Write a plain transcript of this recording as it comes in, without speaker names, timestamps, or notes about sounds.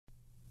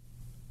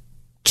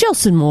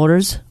Chilson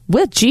Motors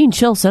with Gene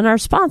Chilson are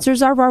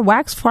sponsors of our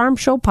Wax Farm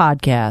Show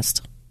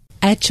podcast.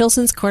 At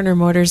Chilson's Corner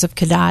Motors of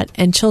Cadott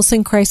and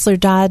Chilson Chrysler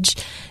Dodge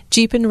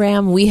Jeep and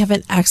Ram, we have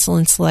an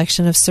excellent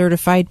selection of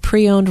certified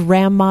pre-owned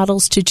Ram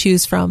models to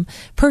choose from.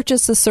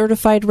 Purchase a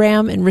certified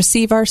Ram and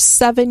receive our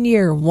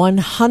 7-year,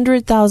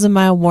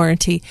 100,000-mile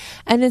warranty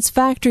and its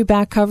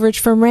factory-back coverage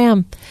from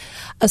Ram.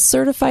 A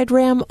certified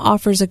Ram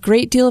offers a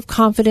great deal of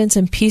confidence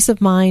and peace of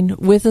mind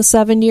with a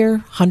 7-year,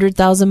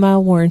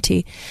 100,000-mile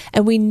warranty.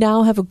 And we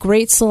now have a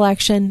great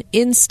selection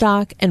in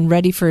stock and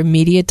ready for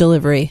immediate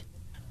delivery.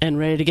 And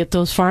ready to get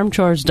those farm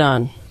chores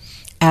done.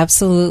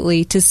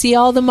 Absolutely. To see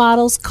all the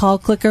models, call,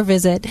 click, or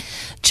visit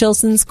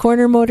Chilson's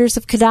Corner Motors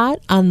of Cadott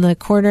on the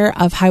corner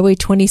of Highway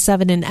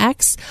 27 and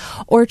X,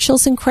 or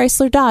Chilson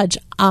Chrysler Dodge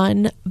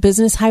on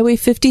Business Highway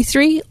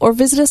 53, or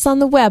visit us on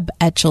the web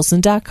at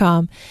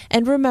chilson.com.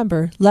 And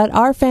remember, let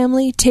our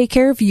family take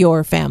care of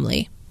your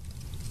family.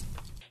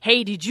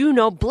 Hey, did you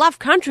know Bluff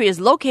Country is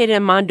located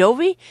in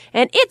Mondovi,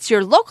 and it's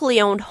your locally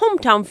owned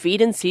hometown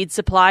feed and seed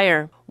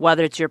supplier?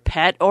 Whether it's your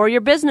pet or your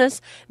business,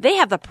 they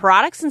have the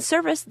products and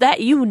service that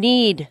you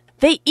need.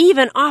 They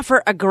even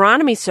offer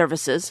agronomy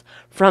services,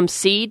 from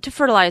seed to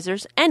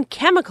fertilizers and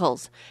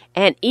chemicals,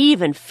 and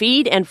even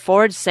feed and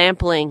forage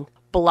sampling.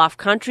 Bluff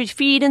Country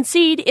Feed and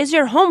Seed is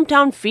your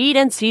hometown feed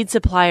and seed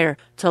supplier.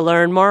 To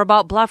learn more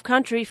about Bluff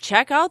Country,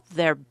 check out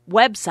their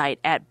website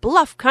at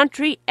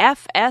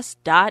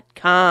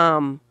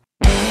bluffcountryfs.com.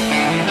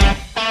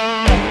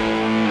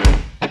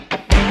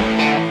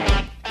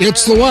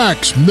 It's the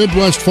Wax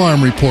Midwest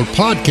Farm Report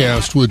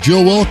podcast with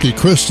Joe Welke,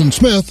 Kristen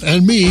Smith,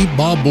 and me,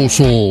 Bob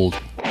Bosold.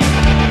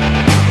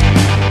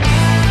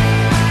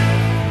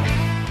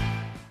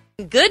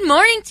 Good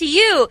morning to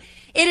you.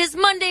 It is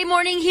Monday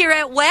morning here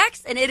at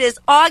Wax, and it is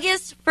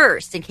August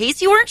 1st. In case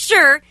you weren't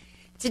sure,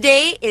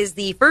 today is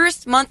the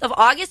first month of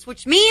August,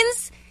 which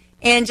means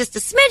in just a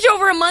smidge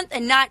over a month,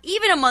 and not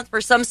even a month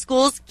for some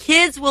schools,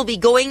 kids will be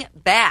going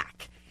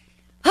back.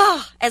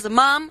 As a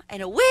mom,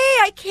 in a way,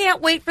 I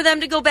can't wait for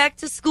them to go back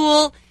to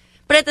school.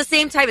 But at the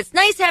same time, it's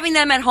nice having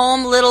them at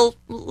home. Little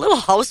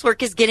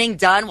housework is getting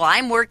done while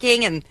I'm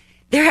working, and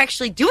they're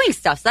actually doing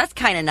stuff. So that's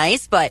kind of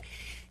nice. But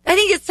I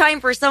think it's time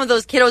for some of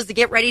those kiddos to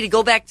get ready to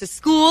go back to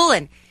school.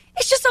 And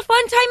it's just a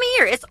fun time of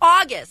year. It's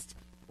August.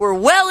 We're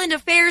well into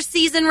fair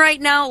season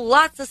right now.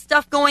 Lots of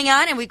stuff going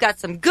on. And we've got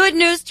some good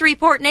news to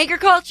report in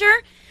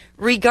agriculture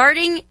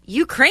regarding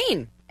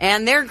Ukraine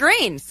and their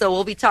grain. So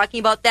we'll be talking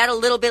about that a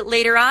little bit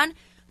later on.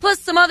 Plus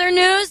some other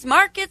news,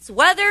 markets,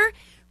 weather.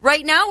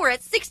 Right now, we're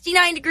at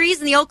 69 degrees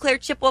in the Eau Claire,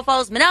 Chippewa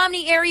Falls,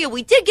 Menominee area.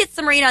 We did get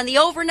some rain on the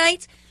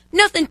overnight.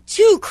 Nothing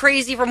too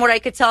crazy from what I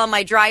could tell on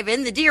my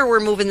drive-in. The deer were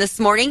moving this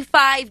morning.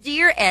 5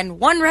 deer and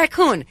 1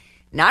 raccoon.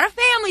 Not a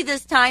family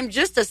this time,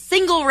 just a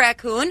single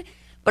raccoon.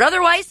 But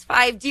otherwise,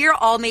 5 deer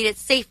all made it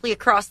safely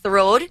across the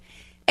road.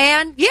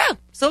 And yeah,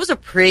 so it was a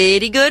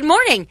pretty good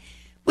morning.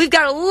 We've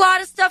got a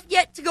lot of stuff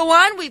yet to go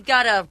on. We've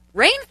got a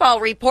rainfall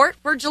report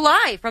for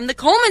July from the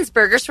Coleman's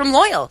from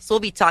Loyal. So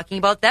we'll be talking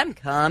about them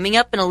coming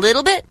up in a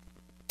little bit.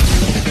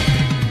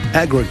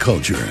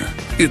 Agriculture.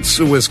 It's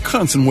a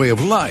Wisconsin way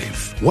of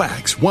life.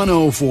 Wax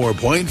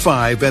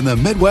 104.5 and the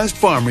Midwest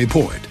Farm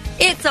Report.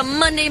 It's a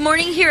Monday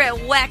morning here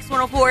at Wax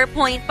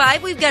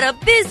 104.5. We've got a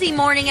busy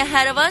morning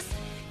ahead of us.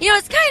 You know,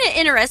 it's kind of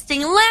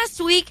interesting.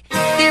 Last week,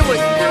 there was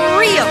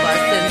 3 of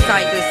us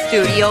inside the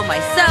studio.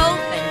 Myself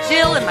and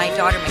Jill and my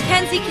daughter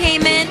Mackenzie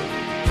came in.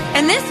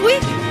 And this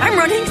week, I'm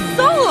running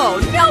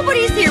solo.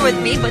 Nobody's here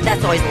with me, but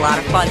that's always a lot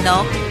of fun,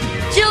 though.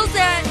 Jill's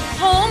at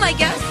home, I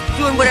guess,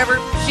 doing whatever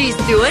she's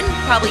doing.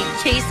 Probably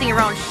chasing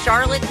around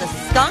Charlotte the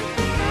skunk.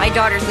 My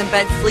daughter's in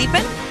bed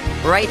sleeping.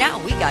 Right now,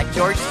 we got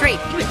George Strait.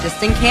 He was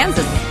just in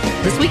Kansas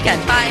this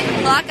weekend. 5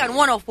 o'clock on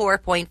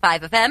 104.5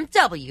 FM,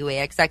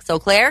 WAXX Eau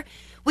Claire.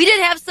 We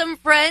did have some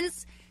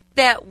friends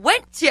that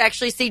went to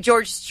actually see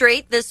George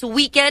Strait this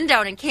weekend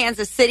down in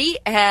Kansas City.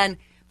 And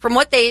from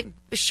what they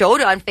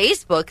showed on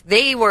Facebook,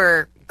 they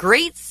were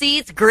great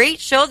seats, great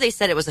show. They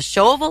said it was a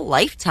show of a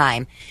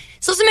lifetime.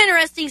 So some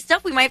interesting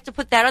stuff. We might have to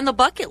put that on the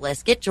bucket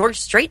list. Get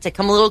George Strait to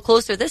come a little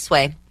closer this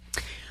way.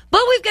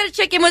 But we've got to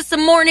check in with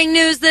some morning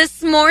news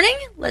this morning.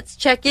 Let's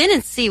check in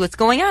and see what's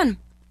going on.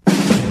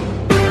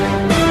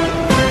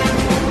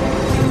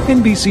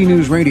 NBC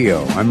News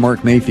Radio, I'm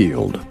Mark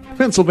Mayfield.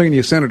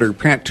 Pennsylvania Senator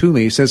Pat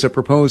Toomey says a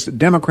proposed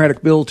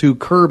Democratic bill to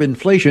curb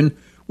inflation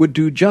would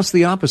do just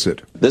the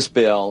opposite. This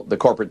bill, the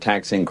corporate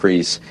tax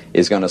increase,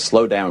 is going to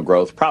slow down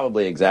growth,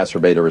 probably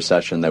exacerbate a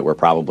recession that we're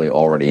probably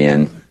already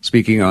in.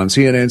 Speaking on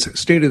CNN's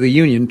State of the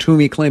Union,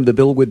 Toomey claimed the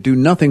bill would do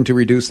nothing to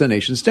reduce the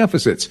nation's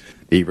deficits.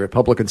 The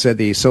Republican said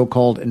the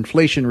so-called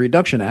Inflation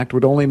Reduction Act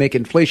would only make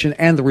inflation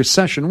and the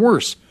recession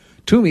worse.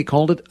 Toomey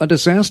called it a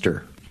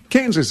disaster.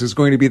 Kansas is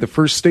going to be the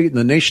first state in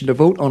the nation to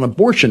vote on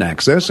abortion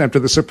access after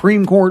the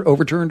Supreme Court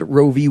overturned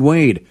Roe v.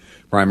 Wade.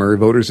 Primary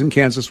voters in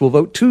Kansas will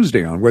vote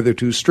Tuesday on whether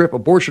to strip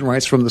abortion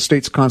rights from the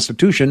state's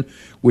constitution,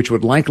 which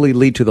would likely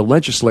lead to the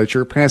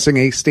legislature passing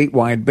a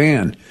statewide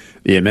ban.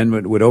 The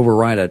amendment would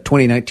override a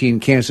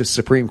 2019 Kansas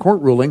Supreme Court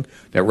ruling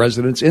that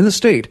residents in the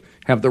state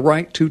have the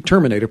right to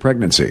terminate a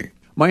pregnancy.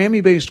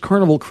 Miami-based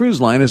Carnival Cruise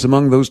Line is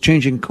among those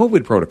changing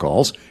COVID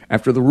protocols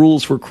after the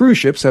rules for cruise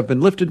ships have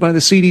been lifted by the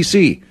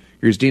CDC.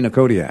 Here's Dina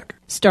Kodiak.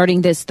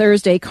 Starting this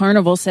Thursday,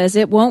 Carnival says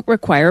it won't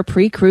require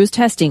pre-cruise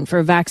testing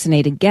for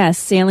vaccinated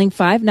guests sailing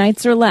 5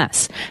 nights or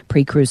less.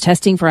 Pre-cruise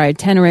testing for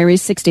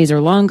itineraries 6 days or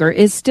longer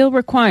is still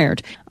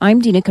required. I'm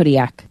Dina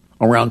Kodiak.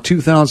 Around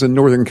 2,000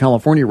 Northern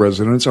California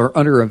residents are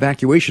under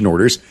evacuation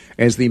orders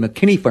as the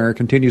McKinney fire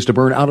continues to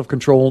burn out of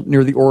control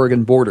near the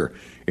Oregon border.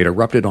 It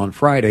erupted on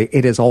Friday.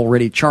 It has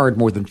already charred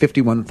more than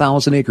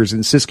 51,000 acres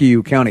in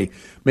Siskiyou County,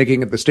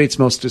 making it the state's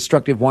most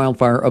destructive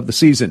wildfire of the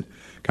season.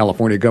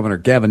 California Governor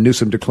Gavin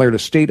Newsom declared a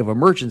state of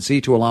emergency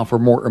to allow for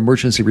more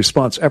emergency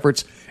response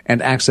efforts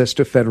and access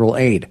to federal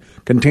aid.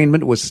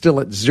 Containment was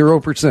still at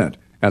 0%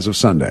 as of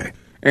Sunday.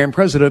 And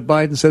President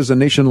Biden says the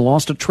nation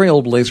lost a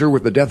trailblazer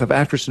with the death of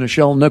actress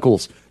Nichelle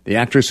Nichols. The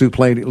actress who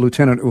played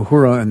Lieutenant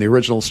Uhura in the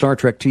original Star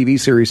Trek TV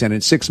series and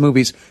in 6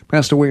 movies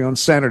passed away on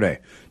Saturday.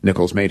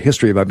 Nichols made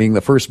history by being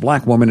the first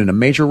black woman in a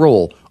major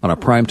role on a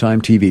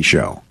primetime TV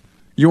show.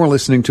 You're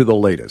listening to the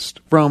latest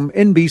from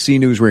NBC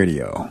News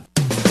Radio.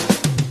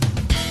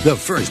 The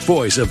first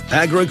voice of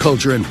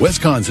agriculture in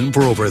Wisconsin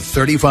for over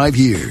 35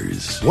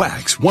 years.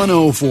 Wax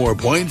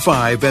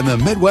 104.5 and the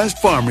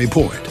Midwest Farm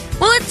Report.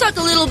 Well, let's talk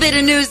a little bit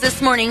of news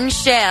this morning,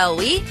 shall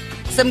we?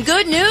 Some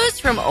good news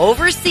from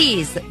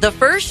overseas. The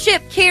first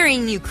ship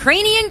carrying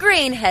Ukrainian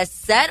grain has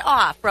set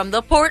off from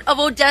the port of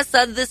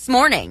Odessa this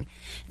morning.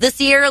 The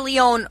Sierra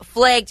Leone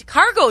flagged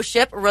cargo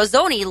ship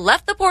Razoni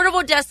left the port of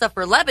Odessa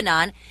for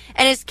Lebanon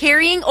and is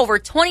carrying over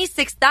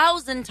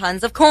 26,000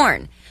 tons of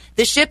corn.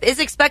 The ship is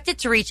expected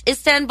to reach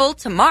Istanbul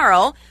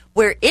tomorrow,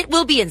 where it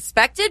will be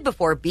inspected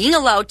before being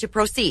allowed to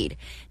proceed.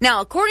 Now,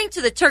 according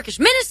to the Turkish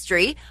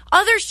ministry,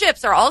 other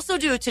ships are also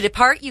due to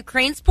depart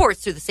Ukraine's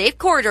ports through the safe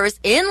corridors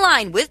in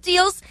line with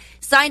deals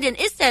signed in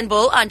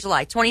Istanbul on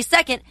July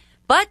 22nd,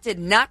 but did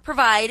not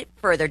provide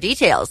further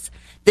details.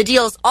 The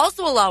deals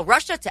also allow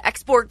Russia to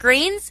export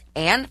grains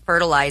and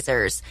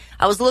fertilizers.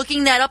 I was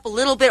looking that up a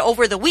little bit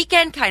over the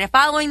weekend, kind of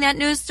following that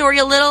news story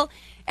a little,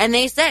 and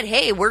they said,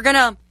 hey, we're going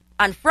to...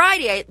 On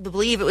Friday, I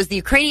believe it was the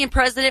Ukrainian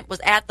president was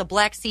at the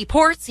Black Sea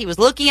ports. He was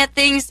looking at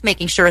things,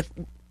 making sure,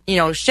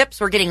 ships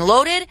were getting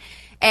loaded.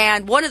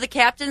 And one of the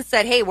captains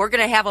said, hey, we're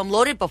going to have them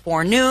loaded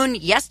before noon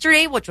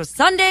yesterday, which was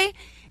Sunday.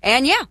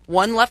 And yeah,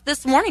 one left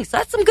this morning. So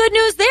that's some good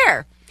news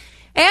there.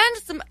 And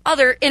some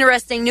other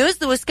interesting news.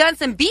 The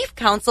Wisconsin Beef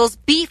Council's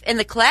Beef in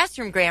the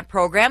Classroom grant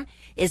program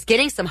is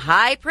getting some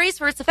high praise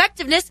for its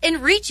effectiveness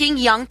in reaching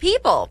young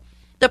people.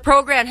 The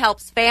program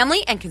helps family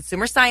and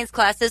consumer science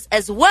classes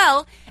as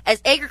well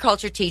as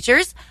agriculture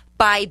teachers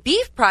buy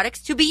beef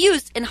products to be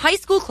used in high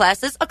school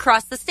classes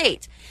across the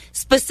state.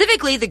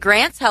 Specifically, the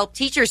grants help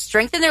teachers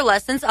strengthen their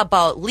lessons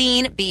about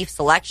lean beef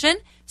selection,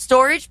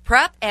 storage,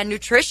 prep, and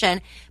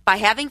nutrition by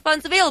having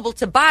funds available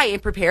to buy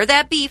and prepare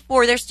that beef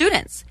for their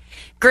students.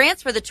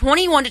 Grants for the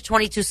 21 to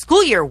 22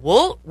 school year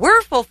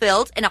were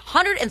fulfilled in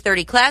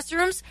 130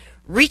 classrooms,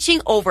 reaching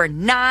over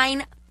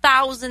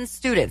 9,000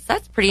 students.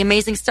 That's pretty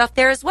amazing stuff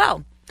there as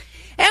well.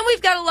 And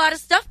we've got a lot of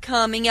stuff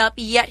coming up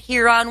yet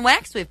here on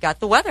Wax. We've got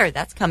the weather.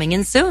 That's coming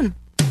in soon.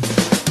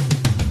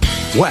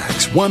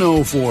 Wax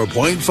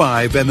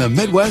 104.5 and the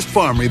Midwest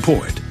Farm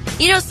Report.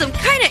 Some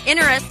kind of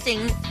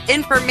interesting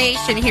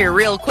information here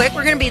real quick.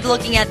 We're going to be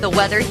looking at the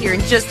weather here in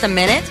just a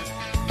minute.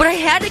 But I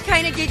had to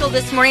kind of giggle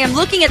this morning. I'm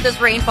looking at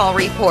this rainfall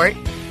report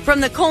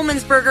from the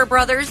Coleman's-Burger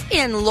brothers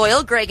in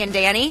Loyal, Greg and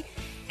Danny.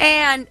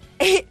 And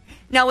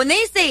now, when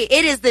they say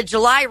it is the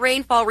July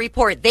rainfall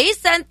report, they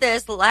sent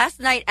this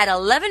last night at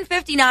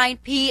 11:59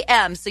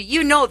 p.m. So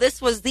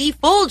this was the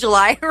full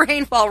July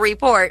rainfall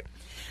report.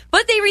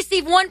 But they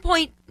received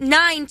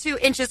 1.92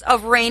 inches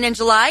of rain in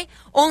July,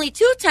 only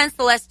 0.2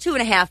 the last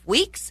 2.5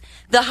 weeks.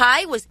 The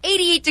high was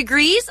 88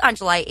 degrees on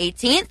July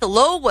 18th. The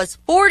low was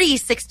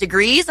 46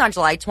 degrees on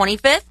July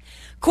 25th.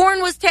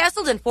 Corn was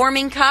tasseled and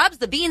forming cobs.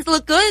 The beans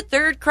look good.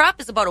 Third crop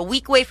is about a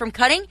week away from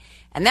cutting,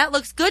 and that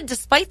looks good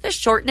despite the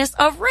shortness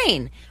of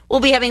rain. We'll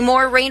be having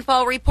more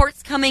rainfall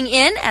reports coming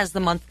in as the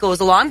month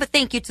goes along, but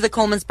thank you to the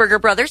Coleman's-Burger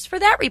brothers for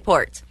that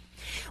report.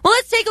 Well,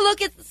 let's take a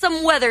look at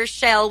some weather,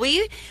 shall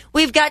we?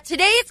 We've got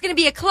today, it's going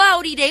to be a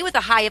cloudy day with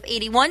a high of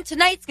 81.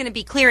 Tonight's going to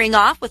be clearing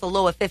off with a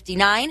low of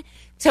 59.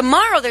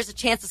 Tomorrow, there's a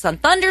chance of some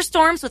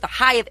thunderstorms with a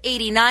high of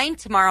 89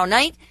 tomorrow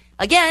night.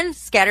 Again,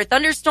 scattered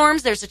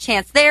thunderstorms, there's a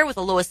chance there with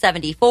a low of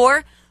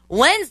 74.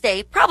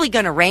 Wednesday, probably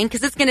going to rain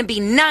because it's going to be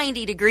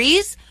 90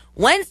 degrees.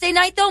 Wednesday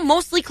night, though,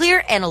 mostly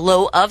clear and a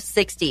low of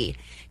 60.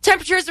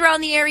 Temperatures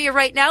around the area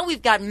right now,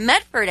 we've got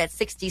Medford at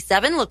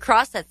 67, La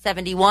Crosse at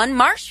 71,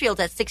 Marshfield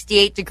at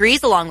 68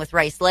 degrees along with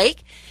Rice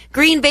Lake.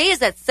 Green Bay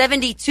is at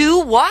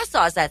 72,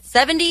 Wausau's at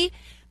 70,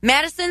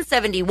 Madison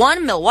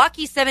 71,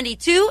 Milwaukee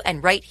 72,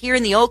 and right here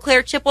in the Eau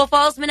Claire, Chippewa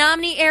Falls,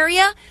 Menominee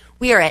area,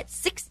 we are at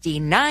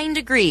 69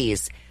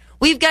 degrees.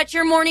 We've got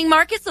your morning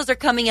markets. Those are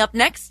coming up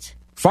next.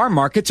 Farm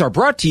markets are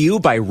brought to you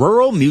by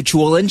Rural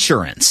Mutual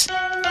Insurance.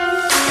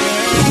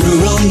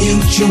 Rural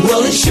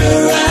Mutual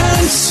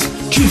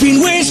Insurance.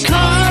 keeping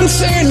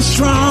Wisconsin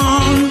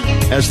strong.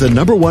 As the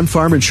 #1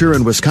 farm insurer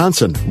in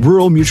Wisconsin,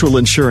 Rural Mutual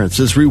Insurance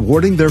is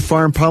rewarding their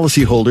farm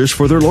policyholders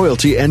for their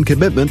loyalty and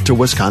commitment to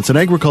Wisconsin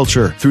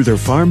agriculture through their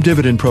Farm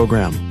Dividend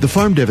program. The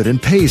Farm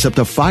Dividend pays up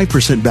to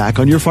 5% back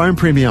on your farm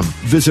premium.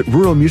 Visit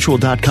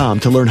ruralmutual.com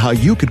to learn how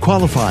you could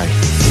qualify.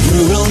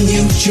 Rural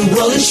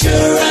Mutual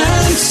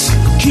Insurance,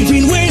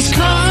 keeping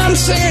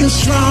Wisconsin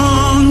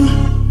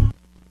strong.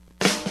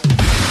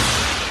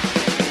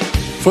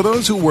 For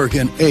those who work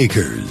in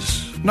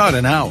acres, not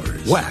in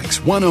hours, Wax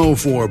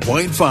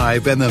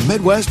 104.5 and the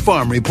Midwest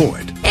Farm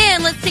Report.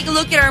 And let's take a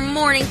look at our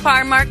morning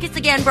farm markets,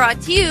 again brought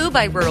to you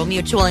by Rural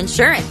Mutual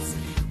Insurance.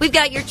 We've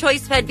got your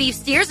choice-fed beef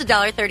steers,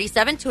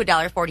 $1.37 to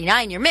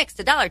 $1.49. Your mixed,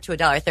 $1 to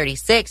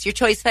 $1.36. Your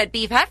choice-fed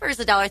beef heifers,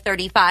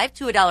 $1.35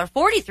 to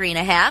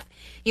 $1.43.5.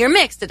 Your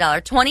mixed,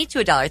 $1.20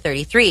 to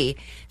 $1.33.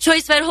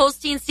 Choice-fed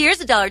Holstein steers,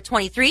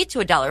 $1.23 to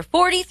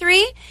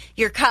 $1.43.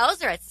 Your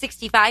cows are at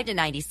 65 to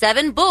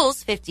 97.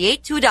 Bulls,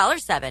 58 to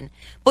 $1.07.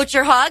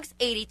 Butcher hogs,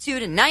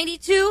 82 to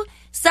 92.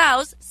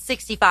 Sows,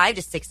 65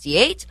 to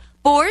 68.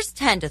 Boars,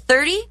 10 to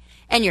 30.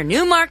 And your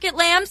new market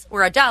lambs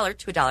were $1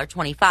 to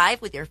 $1.25,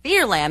 with your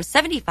feeder lambs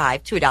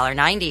 $75 to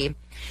 $1.90.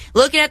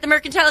 Looking at the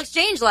Mercantile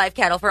Exchange, live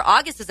cattle for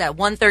August is at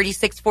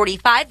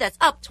 $136.45. That's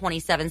up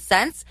 27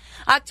 cents.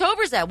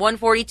 October's at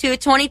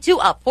 $142.22,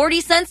 up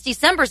 40 cents.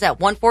 December's at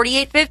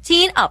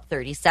 $148.15, up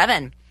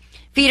 37.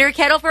 Feeder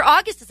cattle for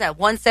August is at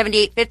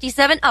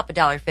 $178.57, up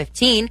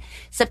 $1.15.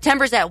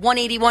 September's at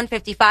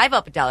 $181.55,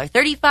 up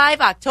 $1.35.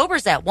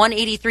 October's at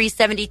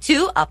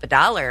 $183.72, up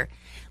 $1.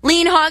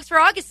 Lean hogs for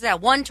August is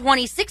at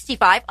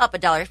 $120.65, up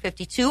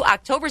 $1.52.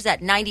 October's at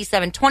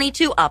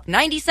 $97.22, up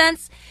 90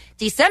 cents.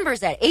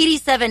 December's at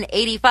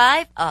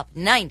 $87.85, up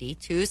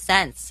 92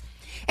 cents.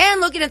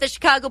 And looking at the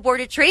Chicago Board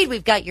of Trade,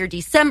 we've got your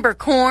December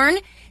corn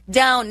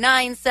down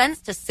 9 cents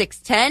to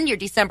 $6.10. Your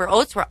December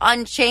oats were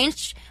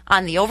unchanged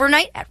on the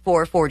overnight at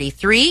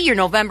 $4.43. Your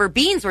November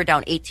beans were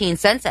down 18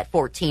 cents at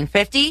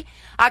 $14.50.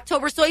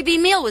 October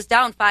soybean meal was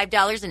down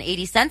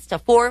 $5.80 to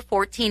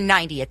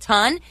 $4.14.90 a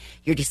ton.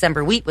 Your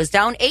December wheat was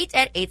down 8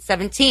 at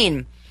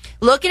 $8.17.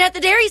 Looking at the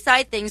dairy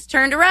side, things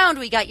turned around.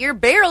 We got your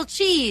barrel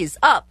cheese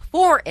up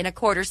 4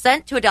 1/4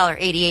 cents to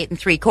 $1.88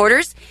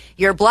 3/4.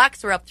 Your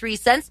blocks were up 3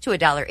 cents to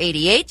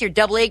 $1.88. Your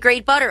AA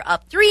grade butter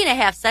up 3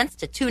 1/2 cents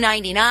to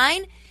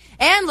 $2.99.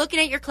 And looking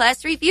at your Class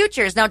 3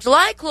 futures. Now,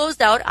 July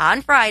closed out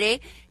on Friday,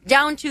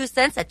 down 2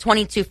 cents at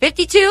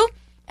 $22.52.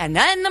 And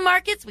then the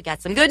markets, we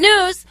got some good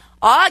news.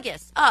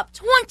 August up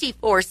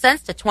 24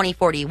 cents to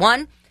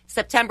 $20.41.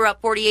 September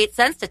up 48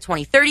 cents to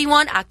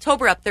 $20.31.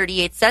 October up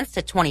 38 cents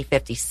to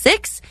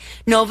 $20.56.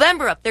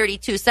 November up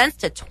 32 cents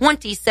to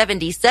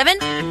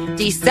 $20.77.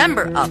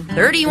 December up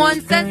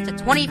 31 cents to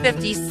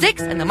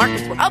 $20.56. And the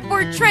markets were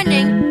upward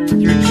trending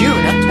through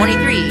June up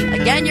 23.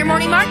 Again, your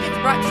morning markets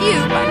brought to you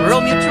by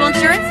Rural Mutual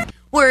Insurance.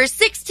 We're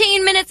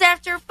 16 minutes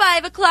after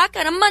 5 o'clock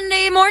on a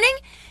Monday morning.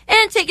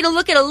 And taking a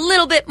look at a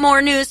little bit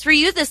more news for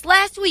you. This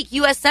last week,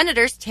 U.S.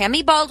 Senators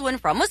Tammy Baldwin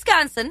from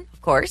Wisconsin,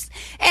 of course,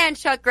 and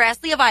Chuck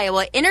Grassley of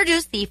Iowa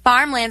introduced the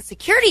Farmland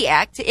Security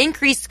Act to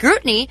increase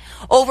scrutiny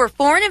over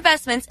foreign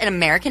investments in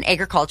American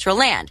agricultural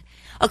land.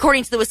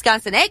 According to the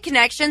Wisconsin Ag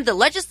Connection, the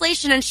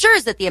legislation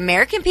ensures that the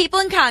American people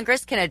in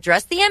Congress can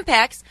address the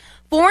impacts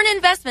foreign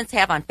investments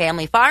have on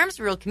family farms,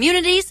 rural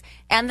communities,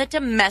 and the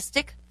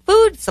domestic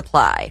food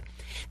supply.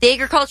 The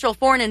Agricultural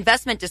Foreign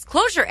Investment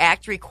Disclosure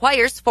Act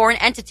requires foreign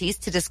entities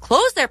to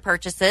disclose their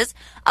purchases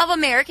of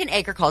American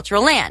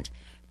agricultural land.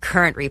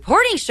 Current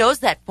reporting shows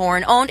that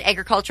foreign-owned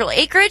agricultural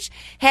acreage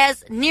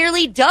has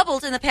nearly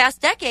doubled in the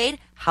past decade.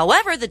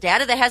 However, the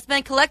data that has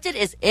been collected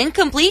is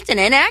incomplete and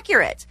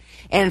inaccurate.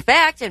 In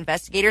fact,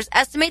 investigators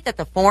estimate that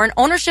the foreign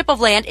ownership of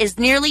land is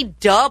nearly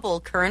double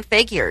current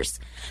figures.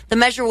 The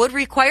measure would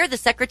require the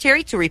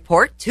Secretary to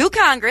report to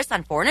Congress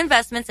on foreign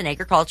investments in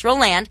agricultural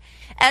land,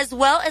 as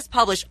well as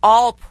publish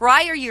all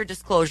prior year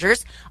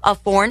disclosures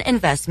of foreign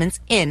investments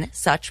in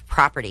such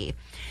property.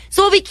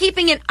 So we'll be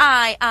keeping an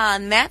eye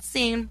on that,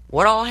 seeing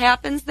what all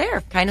happens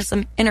there. Kind of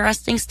some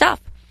interesting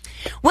stuff.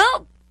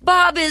 Well,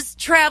 Bob is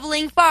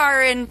traveling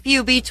far and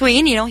few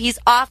between. You know, he's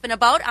off and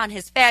about on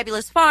his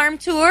fabulous farm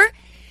tour.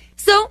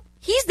 So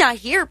he's not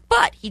here,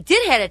 but he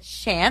did have a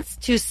chance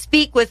to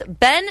speak with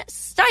Ben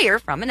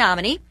Steyer from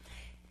Menominee.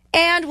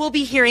 And we'll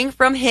be hearing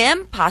from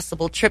him,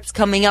 possible trips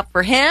coming up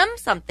for him,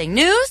 something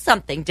new,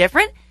 something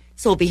different.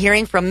 So we'll be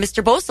hearing from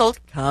Mr. Bosold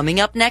coming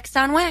up next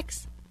on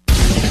Wax.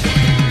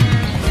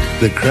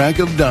 The crack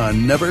of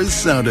dawn never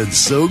sounded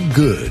so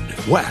good.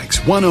 Wax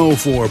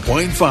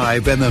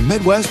 104.5 and the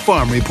Midwest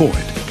Farm Report.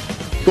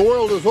 The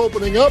world is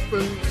opening up,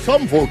 and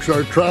some folks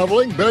are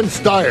traveling. Ben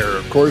Steyer,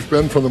 of course,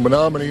 Ben from the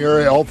Menominee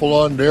area, Alpha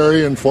Lawn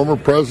Dairy, and former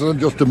president,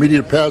 just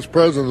immediate past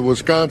president of the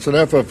Wisconsin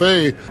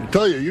FFA. I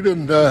tell you, you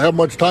didn't have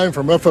much time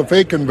from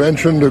FFA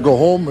convention to go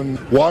home and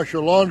wash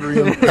your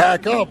laundry and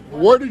pack up.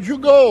 Where did you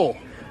go?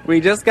 We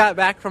just got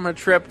back from a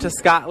trip to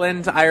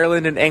Scotland,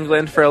 Ireland, and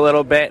England for a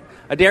little bit.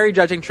 A dairy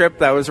judging trip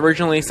that was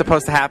originally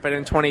supposed to happen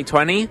in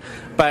 2020,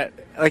 but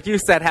like you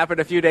said,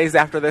 happened a few days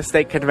after the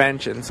state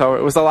convention. So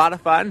it was a lot of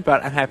fun,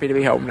 but I'm happy to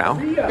be home now.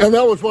 And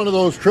that was one of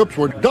those trips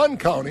where Dunn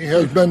County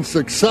has been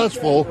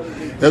successful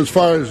as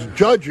far as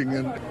judging.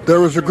 And there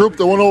was a group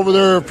that went over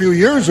there a few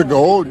years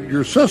ago,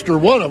 your sister,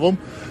 one of them.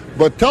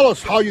 But tell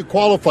us how you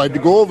qualified to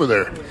go over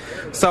there.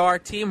 So our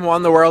team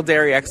won the World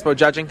Dairy Expo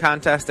judging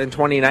contest in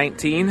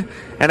 2019.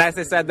 And as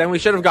I said, then we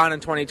should have gone in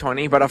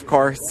 2020. But of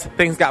course,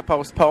 things got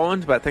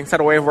postponed. But things had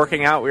a way of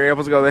working out. We were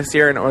able to go this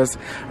year, and it was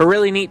a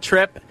really neat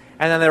trip.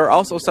 And then there were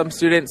also some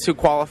students who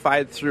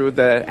qualified through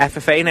the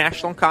FFA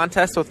national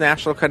contest with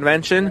National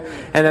Convention.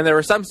 And then there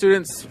were some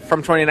students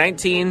from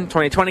 2019,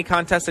 2020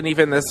 contest, and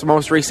even this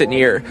most recent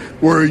year.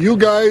 Were you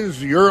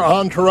guys, your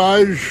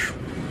entourage,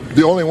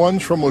 the only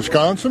ones from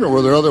Wisconsin, or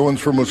were there other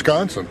ones from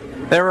Wisconsin?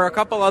 There were a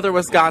couple other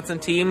Wisconsin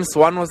teams.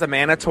 One was a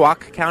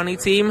Manitowoc County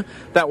team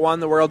that won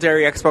the World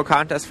Dairy Expo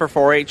contest for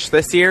 4-H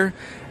this year.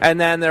 And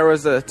then there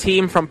was a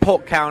team from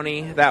Polk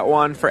County that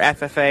won for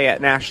FFA at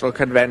National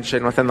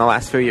Convention within the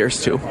last few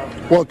years, too.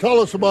 Well,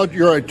 tell us about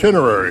your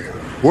itinerary.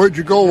 Where'd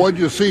you go? What'd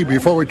you see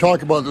before we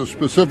talk about the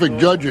specific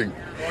judging?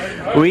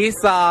 We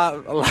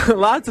saw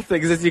lots of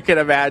things, as you can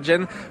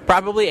imagine.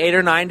 Probably 8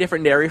 or 9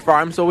 different dairy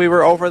farms while we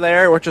were over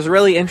there, which was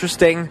really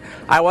interesting.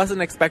 I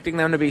wasn't expecting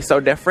them to be so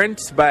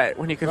different, but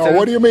when you consider... Now,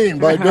 what do you mean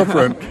by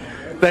different?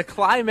 The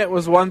climate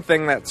was one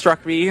thing that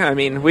struck me. I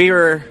mean, we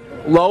were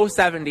low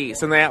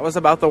 70s, and that was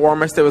about the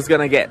warmest it was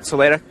going to get. So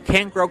they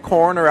can't grow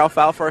corn or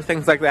alfalfa or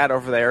things like that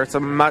over there. It's a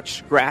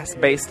much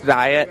grass-based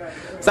diet.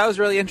 So that was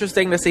really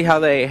interesting to see how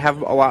they have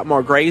a lot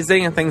more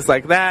grazing and things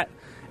like that.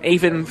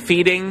 Even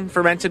feeding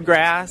fermented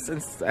grass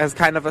as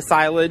kind of a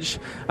silage,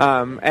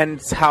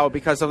 and how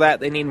because of that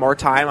they need more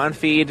time on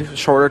feed,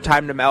 shorter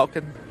time to milk,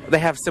 and they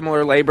have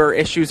similar labor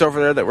issues over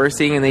there that we're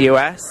seeing in the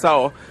U.S.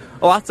 So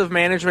lots of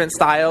management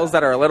styles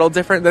that are a little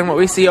different than what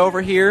we see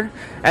over here.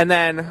 And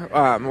then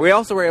we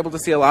also were able to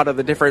see a lot of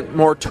the different,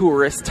 more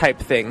tourist type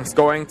things,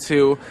 going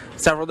to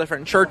several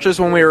different churches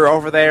when we were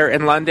over there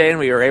in London.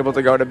 We were able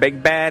to go to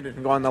Big Ben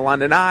and go on the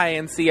London Eye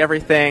and see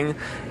everything.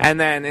 And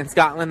then in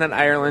Scotland and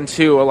Ireland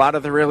too, a lot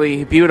of the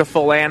really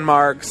beautiful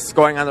landmarks,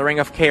 going on the Ring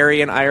of Kerry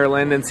in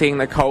Ireland and seeing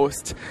the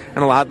coast,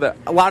 and a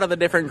lot of the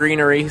different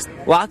greeneries.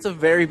 Lots of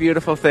very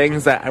beautiful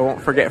things that I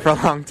won't forget for a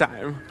long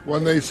time.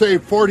 When they say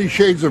 40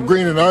 shades of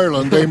green in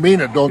Ireland, they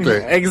mean it, don't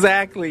they?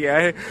 Exactly.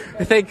 I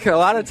think a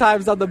lot of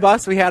times on the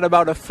bus we had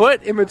about a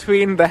foot in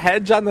between the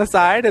hedge on the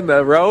side and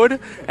the road,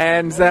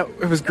 and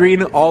it was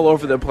green all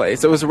over the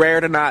place. It was rare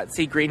to not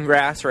see green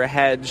grass or a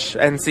hedge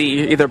and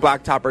see either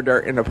blacktop or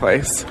dirt in a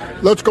place.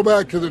 Let's go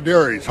back to the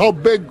dairies. How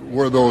big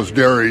were those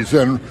dairies,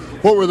 and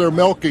what were their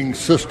milking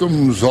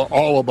systems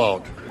all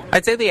about?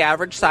 I'd say the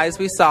average size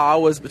we saw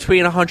was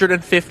between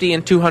 150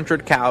 and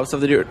 200 cows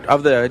of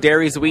the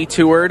dairies we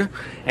toured,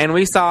 and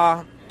we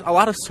saw a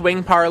lot of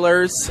swing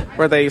parlors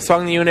where they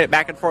swung the unit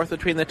back and forth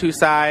between the two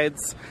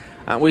sides.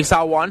 We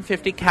saw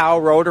 150 cow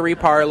rotary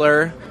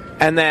parlor,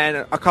 and then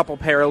a couple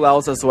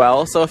parallels as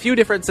well. So a few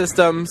different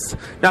systems,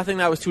 nothing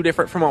that was too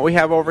different from what we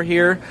have over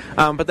here.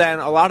 But then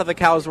a lot of the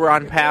cows were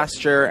on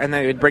pasture, and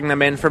they would bring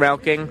them in for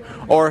milking,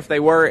 or if they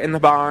were in the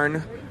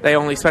barn, they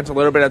only spent a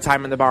little bit of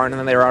time in the barn, and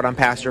then they were out on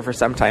pasture for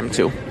some time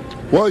too.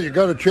 Well, you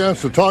got a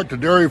chance to talk to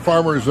dairy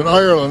farmers in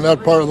Ireland,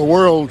 that part of the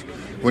world.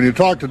 When you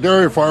talk to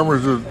dairy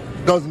farmers,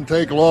 it doesn't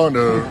take long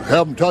to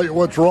have them tell you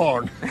what's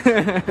wrong.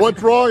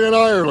 What's wrong in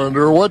Ireland,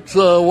 or what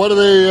are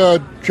they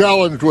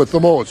challenged with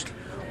the most?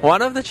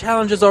 One of the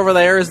challenges over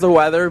there is the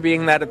weather,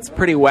 being that it's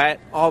pretty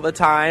wet all the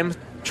time.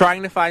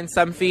 Trying to find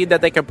some feed that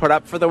they can put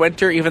up for the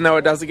winter, even though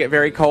it doesn't get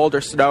very cold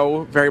or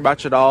snow very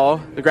much at all.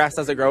 The grass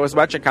doesn't grow as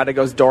much, it kind of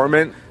goes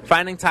dormant.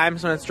 Finding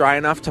times when it's dry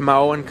enough to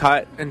mow and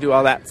cut and do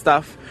all that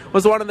stuff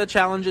was one of the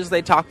challenges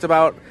they talked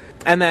about.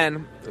 And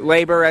then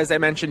labor, as I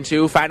mentioned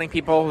too, finding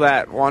people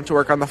that want to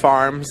work on the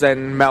farms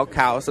and milk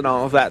cows and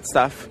all of that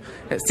stuff.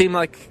 It seemed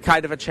like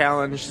kind of a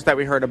challenge that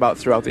we heard about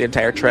throughout the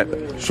entire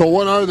trip. So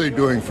what are they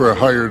doing for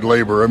hired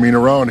labor? I mean,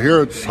 around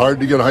here it's hard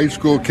to get high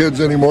school kids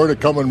anymore to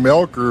come and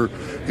milk, or,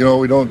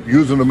 we don't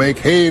use them to make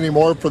hay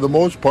anymore for the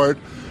most part.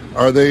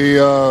 Are they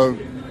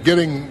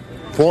getting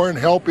foreign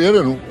help in,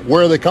 and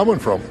where are they coming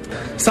from?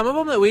 Some of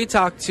them that we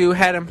talked to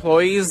had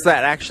employees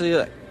that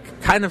actually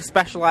kind of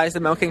specialized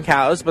in milking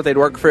cows, but they'd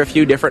work for a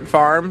few different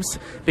farms.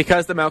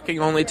 Because the milking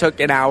only took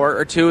an hour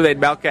or two, they'd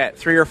milk at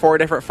 3 or 4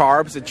 different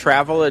farms and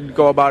travel and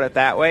go about it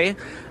that way.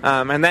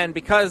 And then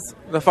because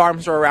the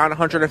farms were around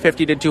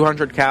 150 to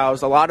 200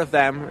 cows, a lot of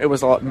them, it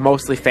was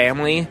mostly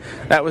family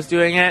that was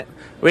doing it.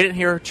 We didn't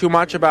hear too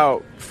much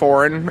about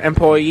foreign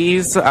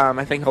employees.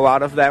 I think a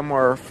lot of them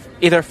were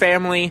either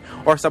family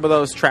or some of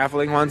those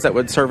traveling ones that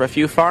would serve a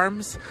few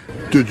farms.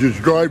 Did you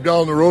drive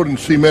down the road and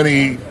see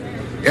many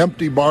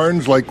empty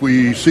barns like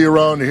we see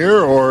around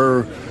here,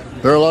 or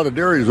there are a lot of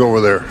dairies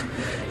over there?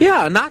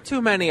 Yeah, not too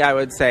many, I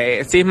would say.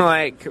 It seemed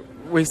like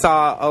we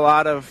saw a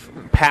lot of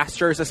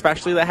pastures,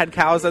 especially that had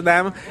cows in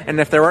them, and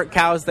if there weren't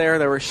cows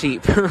there were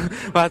sheep.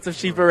 Lots of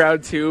sheep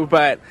around too,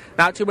 but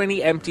not too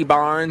many empty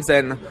barns.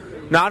 And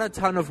not a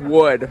ton of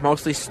wood,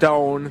 mostly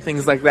stone,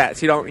 things like that.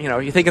 So you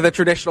don't, you think of the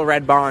traditional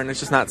red barn, it's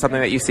just not something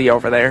that you see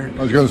over there.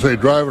 I was going to say,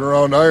 driving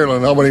around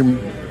Ireland, how many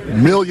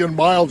million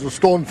miles of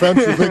stone fence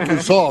you think you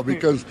saw?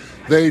 Because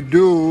they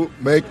do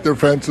make their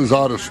fences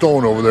out of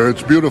stone over there.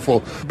 It's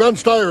beautiful. Ben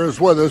Steyer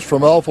is with us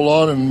from Alpha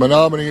Lawn in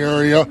Menominee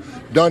area,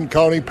 Dunn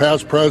County,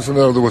 past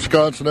president of the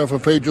Wisconsin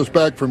FFA, just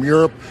back from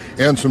Europe,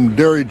 and some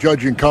dairy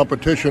judging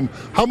competition.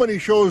 How many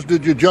shows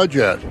did you judge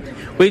at?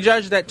 We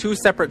judged at 2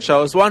 separate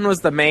shows. One was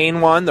the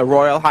main one, the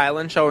Royal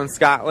Highland Show in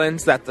Scotland,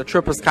 that the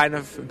trip was kind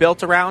of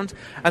built around.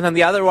 And then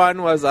the other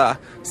one was a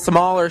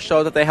smaller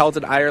show that they held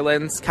in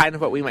Ireland, kind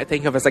of what we might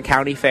think of as a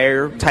county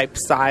fair type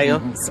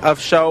style of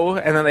show.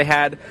 And then they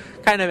had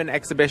kind of an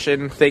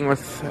exhibition thing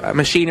with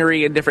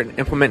machinery and different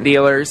implement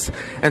dealers.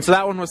 And so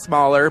that one was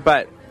smaller,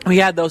 but we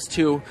had those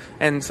two,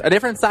 and a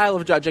different style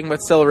of judging,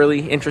 but still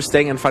really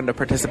interesting and fun to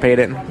participate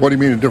in. What do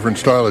you mean a different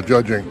style of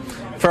judging?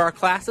 For our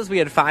classes, we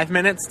had 5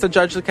 minutes to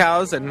judge the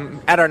cows,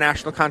 and at our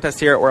national contest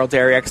here at World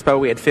Dairy Expo,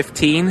 we had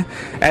 15.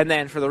 And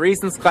then for the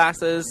Reasons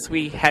classes,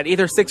 we had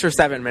either 6 or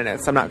 7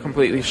 minutes. I'm not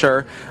completely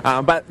sure,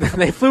 but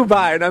they flew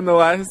by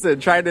nonetheless,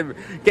 and trying to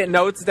get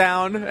notes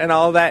down and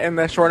all that in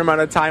the short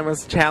amount of time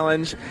was a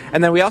challenge.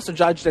 And then we also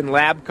judged in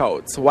lab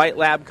coats, white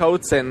lab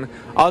coats, and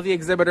all the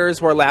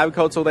exhibitors wore lab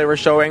coats while they were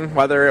showing,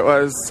 whether it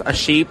was a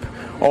sheep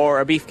or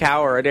a beef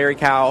cow or a dairy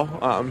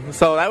cow.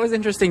 So that was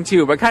interesting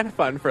too, but kind of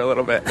fun for a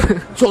little bit.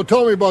 So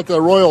tell me about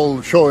the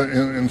Royal Show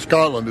in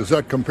Scotland. Does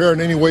that compare in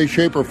any way,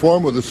 shape, or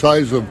form with the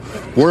size of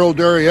World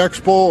Dairy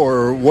Expo,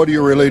 or what do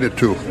you relate it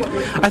to?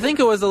 I think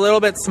it was a little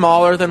bit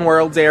smaller than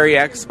World Dairy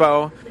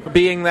Expo,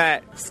 being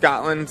that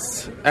Scotland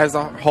as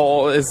a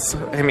whole is,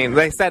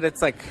 they said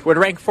it's would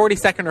rank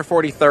 42nd or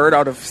 43rd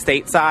out of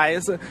state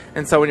size,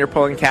 and so when you're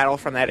pulling cattle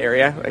from that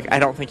area, I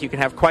don't think you can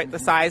have quite the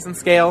size and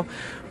scale.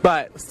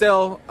 But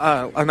still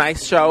a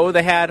nice show.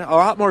 They had a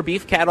lot more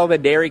beef cattle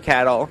than dairy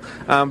cattle,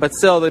 but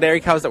still the dairy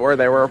cows that were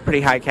there were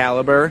pretty high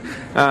caliber.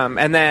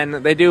 And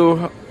then they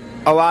do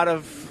a lot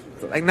of,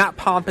 not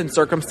pomp and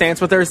circumstance,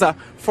 but there's a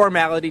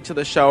formality to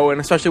the show, and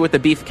especially with the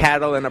beef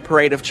cattle and a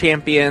parade of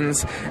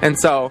champions. And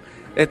so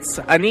it's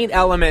a neat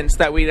element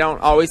that we don't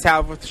always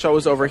have with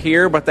shows over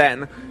here, but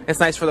then it's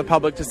nice for the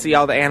public to see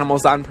all the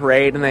animals on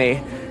parade, and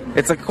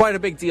it's quite a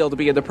big deal to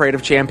be at the Parade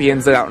of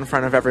Champions and out in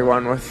front of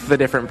everyone with the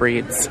different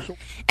breeds.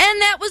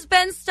 And that was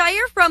Ben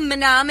Steyer from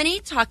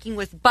Menominee talking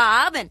with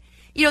Bob. And,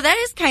 that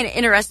is kind of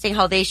interesting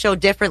how they show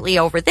differently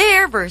over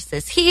there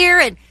versus here,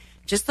 and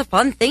just the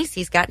fun things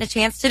he's gotten a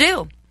chance to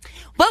do.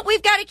 But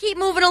we've got to keep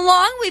moving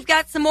along. We've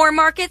got some more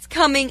markets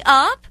coming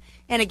up.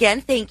 And again,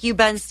 thank you,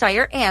 Ben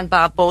Steyer and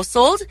Bob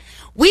Bosold.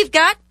 We've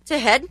got to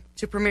head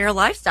to Premier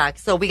Livestock.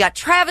 So we got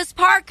Travis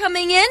Parr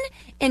coming in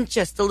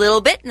just a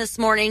little bit. And this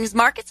morning's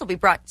markets will be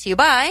brought to you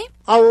by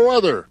Our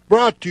weather,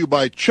 brought to you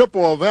by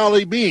Chippewa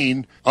Valley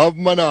Bean of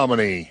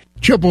Menominee.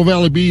 Chippewa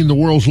Valley Bean, the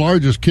world's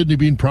largest kidney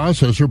bean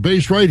processor,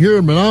 based right here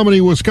in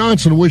Menominee,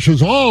 Wisconsin,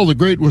 wishes all the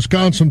great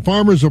Wisconsin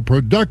farmers a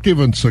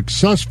productive and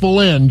successful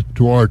end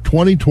to our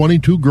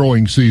 2022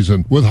 growing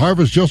season. With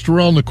harvest just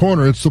around the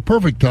corner, it's the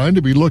perfect time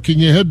to be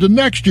looking ahead to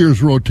next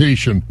year's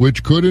rotation,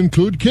 which could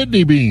include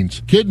kidney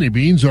beans. Kidney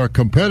beans are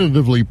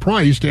competitively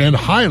priced and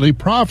highly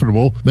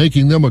profitable,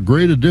 making them a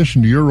great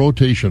addition to your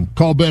rotation.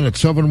 Call Ben at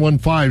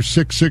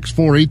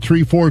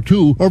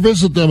 715-664-8342 or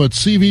visit them at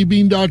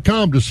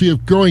cvbean.com to see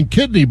if growing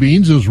kidney beans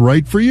is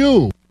right for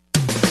you.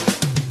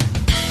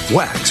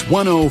 Wax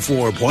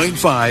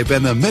 104.5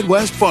 and the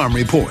Midwest Farm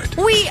Report.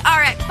 We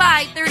are at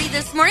 5:30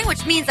 this morning,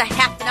 which means a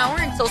half an hour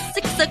until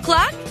 6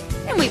 o'clock.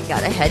 And we've got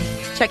to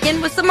check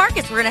in with some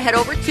markets. We're going to head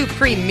over to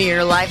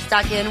Premier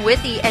Livestock in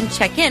Withee and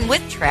check in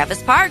with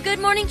Travis Parr. Good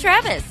morning,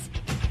 Travis.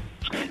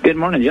 Good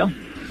morning, Jill.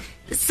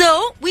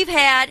 So we've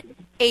had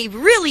a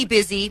really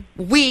busy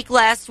week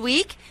last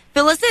week.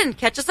 Fill us in.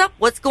 Catch us up.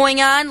 What's going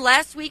on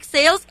last week's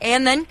sales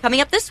and then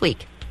coming up this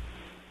week?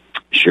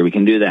 Sure, we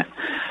can do that.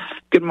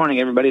 Good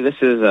morning, everybody. This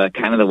is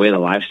kind of the way the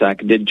livestock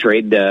did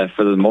trade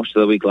for the most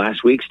of the week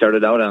last week.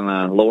 Started out on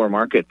a lower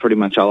market pretty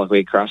much all the way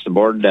across the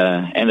board.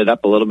 Ended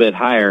up a little bit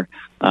higher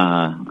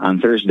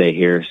on Thursday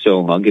here.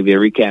 So I'll give you a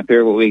recap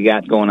here what we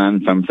got going on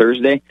from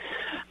Thursday.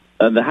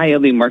 The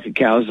high-yielding market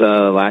cows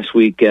last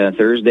week,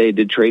 Thursday,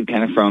 did trade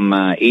kind of from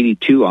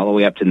 82 all the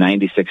way up to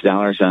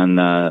 $96 on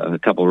a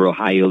couple of real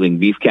high-yielding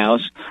beef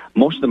cows.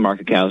 Most of the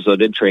market cows, though,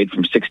 did trade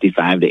from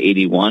 65 to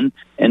 81,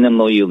 and then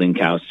low-yielding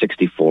cows,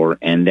 64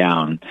 and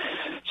down.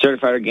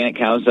 Certified organic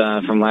cows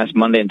from last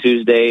Monday and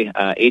Tuesday,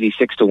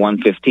 86 to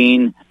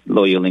 115,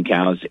 low-yielding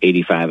cows,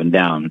 85 and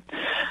down.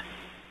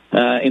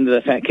 Into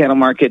the fat cattle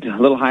market, a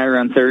little higher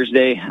on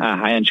Thursday.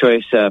 High on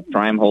choice,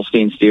 prime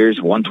Holstein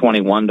steers,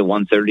 121 to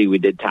 130. We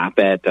did top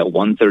at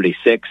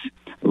 136.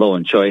 Low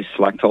in choice,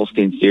 select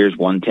Holstein steers,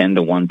 110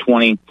 to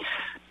 120.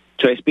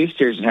 Choice beef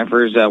steers and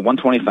heifers,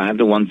 125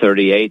 to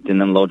 138, and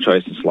then low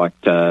choice and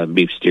select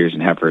beef steers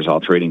and heifers,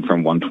 all trading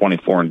from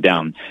 124 and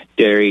down.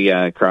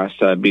 Dairy cross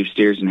beef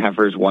steers and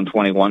heifers,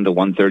 121 to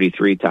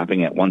 133,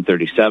 topping at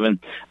 137.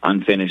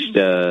 Unfinished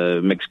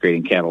mixed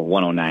grading cattle,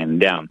 109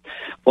 and down.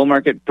 Bull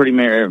market pretty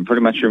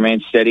much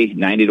remains steady,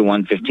 90 to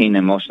 115,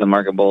 and most of the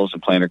market bulls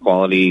and planter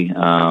quality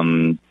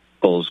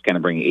bulls kind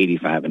of bring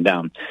 85 and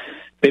down.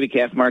 Baby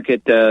calf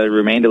market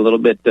remained a little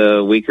bit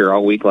weaker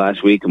all week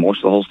last week. Most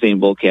of the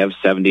Holstein bull calves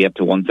 70 up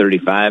to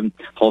 135.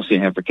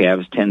 Holstein heifer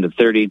calves 10 to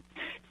 30.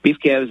 Beef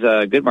calves,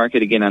 good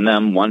market again on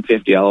them,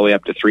 150 all the way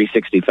up to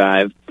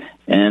 365.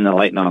 And the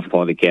light and off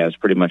quality calves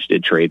pretty much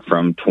did trade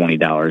from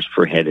 $20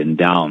 per head and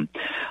down.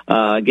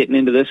 Getting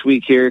into this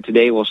week here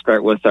today, we'll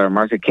start with our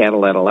market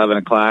cattle at 11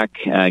 o'clock.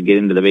 Get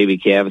into the baby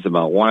calves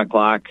about 1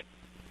 o'clock.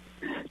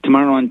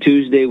 Tomorrow on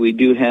Tuesday, we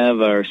do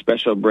have our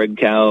special bred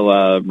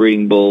cow,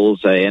 breeding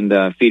bulls, and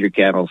feeder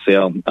cattle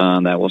sale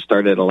that will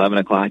start at 11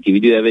 o'clock. If you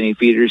do have any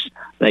feeders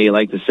that you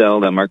like to sell,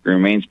 that market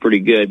remains pretty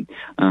good.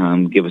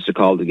 Give us a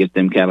call to get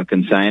them cattle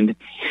consigned.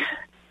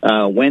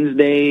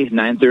 Wednesday,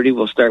 9:30,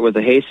 we'll start with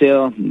a hay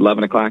sale.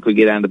 11 o'clock, we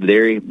get onto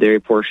the dairy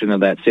portion of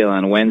that sale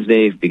on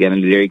Wednesday. If you get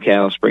into dairy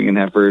cows, springing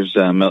heifers,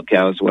 milk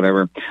cows,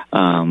 whatever,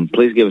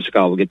 please give us a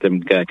call. We'll get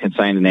them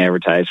consigned and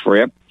advertised for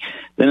you.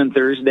 Then on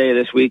Thursday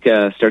this week,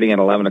 starting at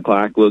 11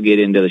 o'clock, we'll get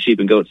into the sheep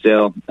and goat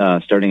sale.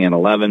 Starting at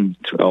 11,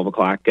 12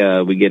 o'clock,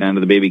 we get onto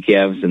the baby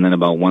calves, and then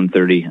about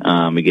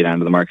 1:30, we get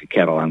onto the market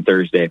cattle on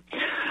Thursday.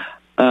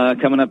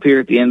 Coming up here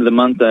at the end of the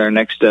month, our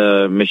next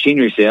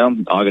machinery sale,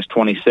 August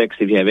 26th.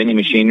 If you have any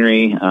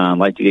machinery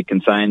like to get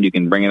consigned, you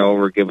can bring it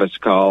over, give us a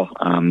call,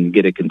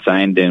 get it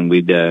consigned, and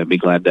we'd be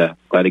glad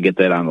to get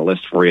that on the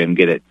list for you and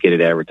get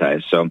it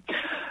advertised. So,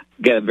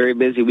 got a very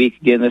busy week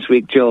again this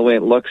week, chill the way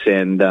it looks,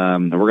 and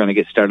we're going to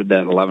get started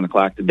at 11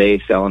 o'clock today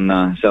selling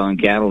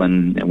cattle,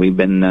 and we've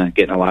been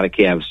getting a lot of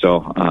calves. So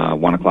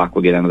 1 o'clock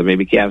we'll get onto the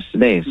baby calves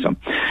today. So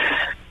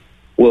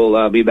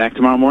we'll be back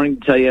tomorrow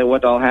morning to tell you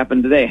what all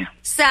happened today.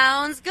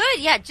 Sounds good.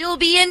 Yeah, Jill will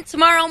be in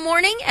tomorrow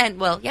morning,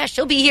 and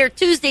she'll be here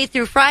Tuesday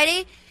through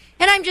Friday,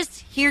 and I'm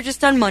just here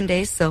on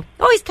Mondays, so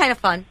always kind of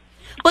fun.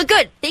 Well,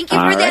 good. Thank you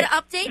for that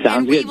update,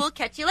 and we will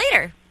catch you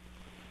later.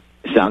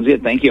 Sounds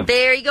good. Thank you.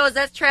 There he goes.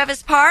 That's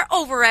Travis Parr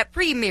over at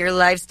Premier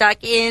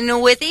Livestock in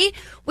Withee.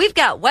 We've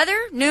got weather,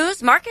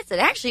 news, markets, and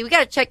actually we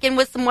got to check in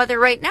with some weather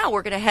right now.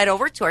 We're going to head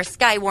over to our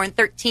Skywarn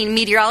 13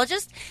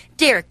 meteorologist,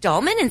 Derek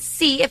Dahlman, and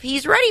see if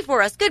he's ready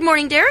for us. Good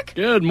morning, Derek.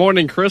 Good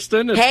morning,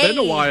 Kristen. It's been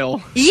a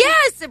while.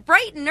 Yes,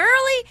 bright and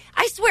early.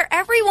 I swear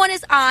everyone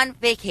is on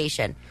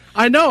vacation.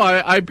 I know.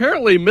 I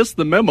apparently missed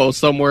the memo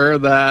somewhere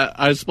that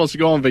I was supposed to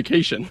go on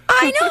vacation.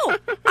 I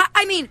know.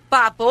 I mean,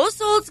 Bob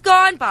Bosold's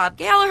gone. Bob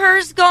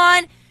Gallagher's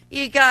gone.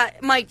 You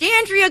got Mike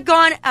D'Andrea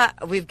gone.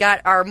 We've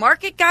got our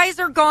market guys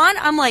are gone.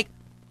 I'm like,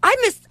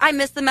 I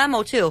missed the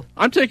memo, too.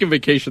 I'm taking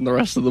vacation the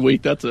rest of the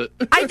week. That's it.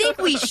 I think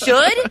we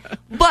should.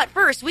 But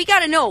first, we got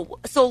to know.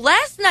 So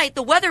last night,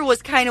 the weather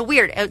was kind of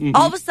weird.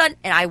 All of a sudden,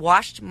 and I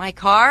washed my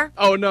car.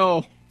 Oh,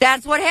 no.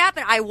 That's what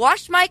happened. I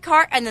washed my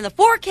car, and then the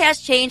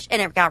forecast changed,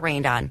 and it got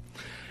rained on.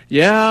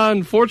 Yeah,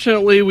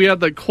 unfortunately, we had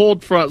the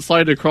cold front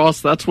slide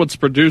across. That's what's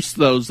produced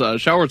those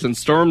showers and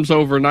storms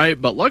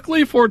overnight. But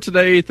luckily for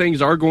today,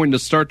 things are going to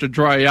start to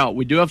dry out.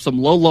 We do have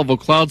some low-level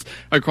clouds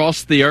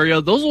across the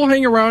area. Those will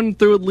hang around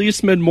through at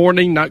least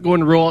mid-morning. Not going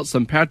to rule out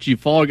some patchy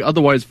fog.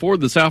 Otherwise, for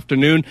this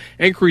afternoon,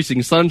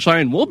 increasing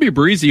sunshine. Will be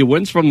breezy.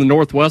 Winds from the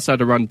northwest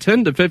at around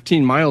 10 to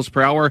 15 miles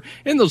per hour.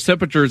 And those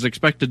temperatures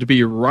expected to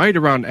be right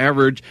around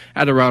average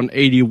at around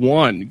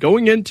 81.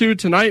 Going into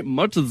tonight,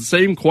 much of the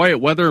same quiet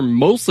weather,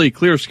 mostly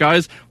clear skies.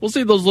 We'll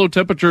see those low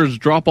temperatures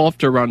drop off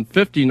to around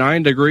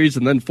 59 degrees.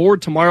 And then for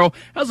tomorrow,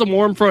 as a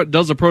warm front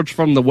does approach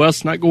from the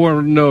west, not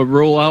going to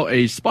rule out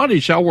a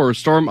spotty shower or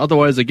storm.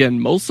 Otherwise, again,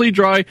 mostly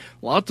dry,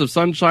 lots of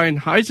sunshine,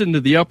 highs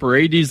into the upper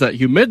 80s, that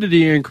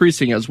humidity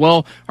increasing as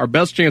well. Our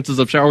best chances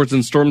of showers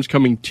and storms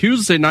coming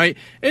Tuesday night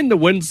into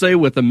Wednesday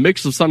with a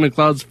mix of sun and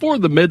clouds for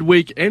the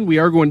midweek. And we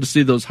are going to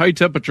see those high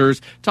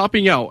temperatures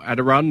topping out at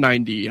around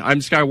 90. I'm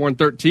Skywarn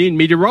 13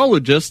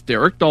 meteorologist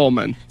Derek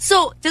Dahlman.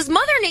 So does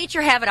Mother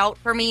Nature have it out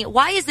for me?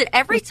 Why is it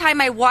every time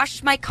I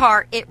wash my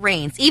car, it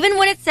rains, even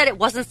when it said it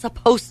wasn't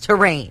supposed to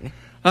rain?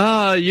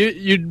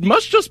 You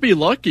must just be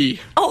lucky.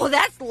 Oh,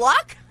 that's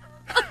luck?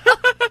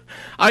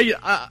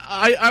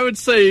 I would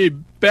say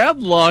bad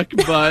luck,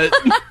 but...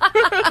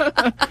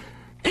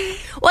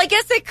 Well, I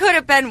guess it could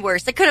have been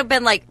worse. It could have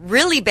been like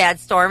really bad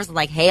storms and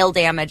like hail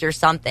damage or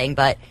something,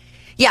 but...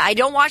 Yeah, I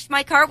don't wash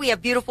my car. We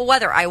have beautiful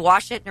weather. I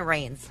wash it and it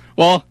rains.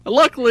 Well,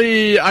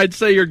 luckily, I'd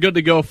say you're good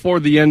to go for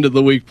the end of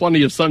the week.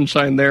 Plenty of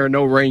sunshine there,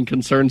 no rain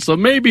concerns. So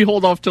maybe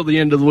hold off till the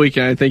end of the week,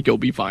 and I think you'll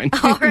be fine.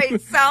 All right,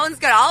 sounds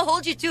good. I'll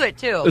hold you to it,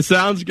 too. It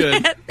sounds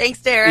good.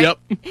 Thanks, Derek. Yep.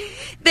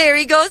 There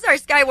he goes, our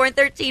Skywarn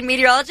 13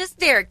 meteorologist,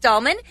 Derek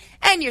Dahlman.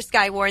 And your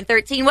Skywarn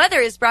 13 weather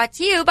is brought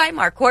to you by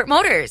Marquardt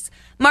Motors.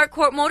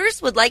 Marquardt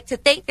Motors would like to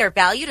thank their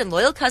valued and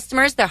loyal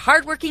customers, their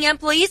hardworking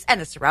employees,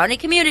 and the surrounding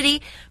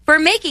community for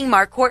making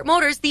Marquardt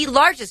Motors the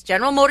largest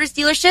General Motors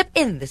dealership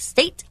in the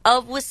state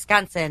of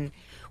Wisconsin.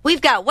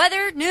 We've got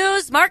weather,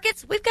 news,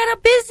 markets. We've got a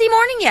busy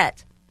morning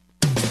yet.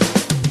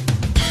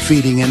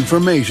 Feeding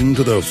information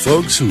to the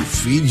folks who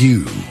feed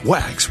you.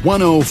 Wax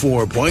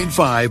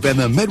 104.5 and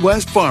the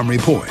Midwest Farm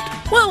Report.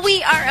 Well,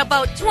 we are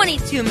about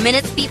 22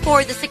 minutes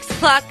before the 6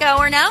 o'clock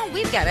hour now.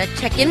 We've got to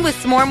check in with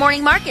some more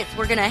morning markets.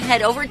 We're going to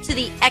head over to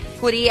the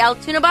Equity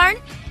Altoona Barn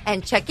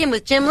and check in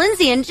with Jim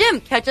Lindsay. And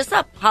Jim, catch us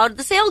up. How did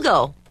the sale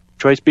go?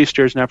 Choice beef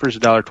steers and heifers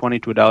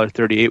 $1.20 to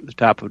 $1.38 with a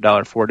top of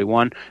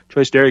 $1.41.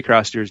 Choice dairy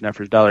cross steers and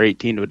heifers $1.18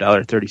 to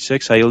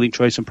 $1.36. High yielding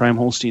choice and prime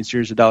Holstein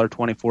steers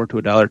 $1.24 to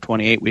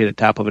 $1.28. We had a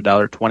top of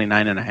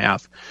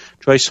 $1.29.5.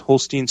 Choice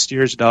Holstein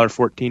steers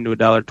 $1.14 to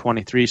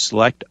 $1.23.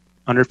 Select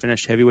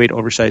underfinished heavyweight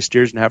oversized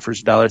steers and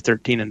heifers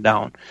 $1.13 and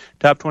down.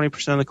 Top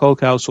 20% of the cull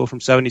cows sold from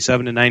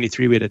 77 to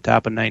 93. We had a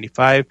top of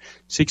 95.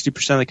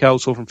 60% of the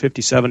cows sold from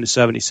 57 to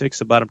 76.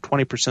 The bottom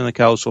 20% of the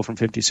cows sold from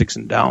 56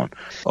 and down.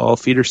 All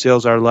feeder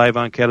sales are live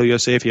on Cattle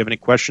USA. If you have any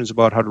questions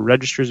about how to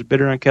register as a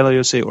bidder on Cattle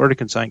USA or to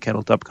consign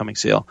cattle to upcoming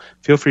sale,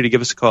 feel free to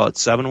give us a call at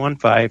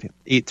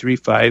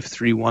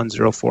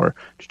 715-835-3104.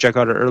 To check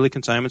out our early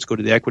consignments, go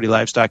to the Equity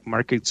Livestock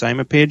Market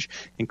consignment page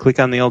and click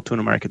on the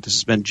Altoona Market. This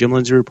has been Jim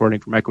Lindsay reporting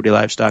from Equity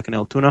Livestock in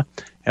Altoona.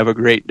 Have a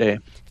great day.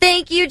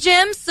 Thank you,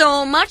 Jim,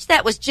 so much.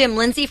 That was Jim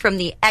Lindsay from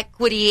the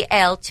Equity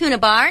Altoona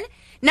Barn.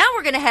 Now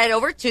we're going to head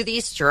over to the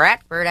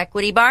Stratford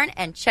Equity Barn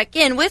and check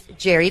in with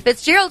Jerry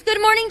Fitzgerald.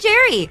 Good morning,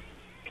 Jerry.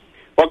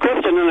 Well,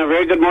 Kristen, and a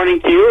very good morning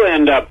to you.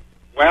 And,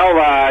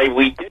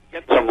 we did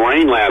get some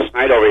rain last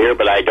night over here,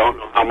 but I don't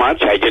know how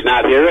much. I did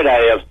not hear it.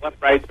 I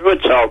slept right through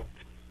it, so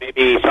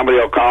maybe somebody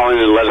will call in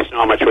and let us know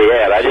how much we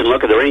had. I didn't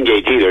look at the rain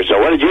gauge either, so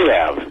what did you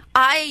have?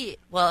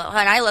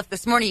 When I left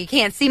this morning, you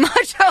can't see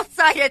much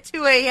outside at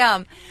 2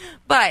 a.m.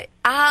 But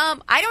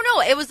I don't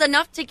know. It was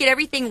enough to get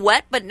everything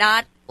wet, but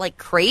not like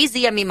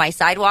crazy. I mean, my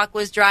sidewalk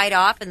was dried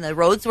off, and the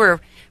roads were,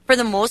 for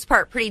the most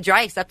part, pretty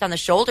dry, except on the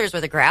shoulders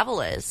where the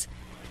gravel is.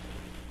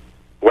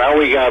 Well,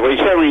 we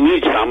certainly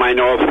need some. I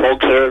know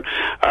folks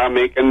are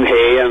making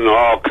hay and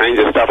all kinds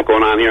of stuff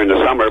going on here in the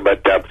summer,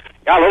 but a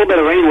little bit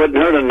of rain wouldn't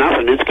hurt enough,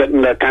 and it's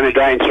getting kind of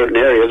dry in certain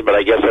areas, but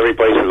I guess every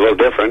place is a little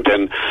different,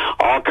 and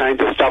all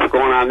kinds of stuff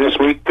going on this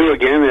week, too,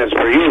 again, as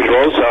per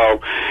usual. So,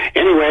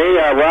 anyway,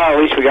 at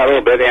least we got a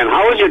little bit. And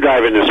how was your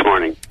driving this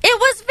morning? It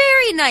was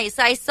very nice.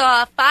 I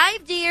saw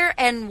 5 deer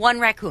and 1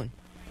 raccoon.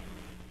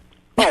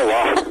 Oh,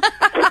 wow.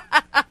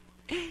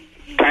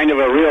 Kind of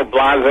a real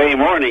blasé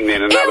morning,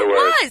 then, in other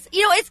words.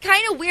 It was. It's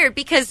kind of weird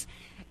because,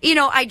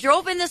 I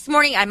drove in this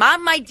morning. I'm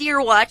on my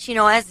deer watch.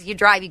 As you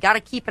drive, you got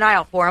to keep an eye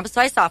out for them.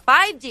 So I saw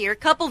 5 deer,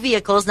 couple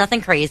vehicles,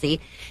 nothing crazy.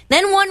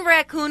 Then 1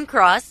 raccoon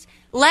crossed.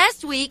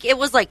 Last week, it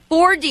was like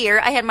 4 deer.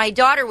 I had my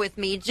daughter with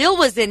me. Jill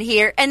was in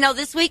here. And now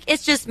this week,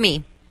 it's just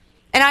me.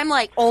 And I'm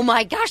like, oh,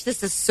 my gosh,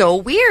 this is so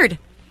weird.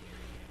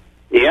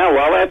 Yeah,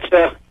 well, that's, it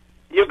says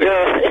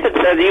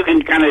you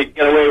can kind of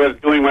get away with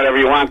doing whatever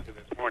you want this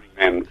morning,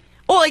 then.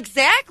 Well,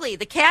 exactly.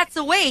 The cat's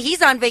away.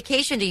 He's on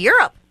vacation to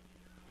Europe.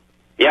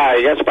 Yeah,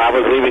 I guess Bob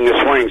was leaving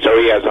this morning, so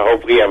he has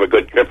hopefully have a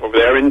good trip over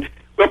there, and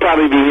we'll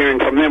probably be hearing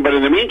from them. But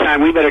in the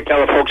meantime, we better tell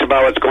the folks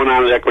about what's going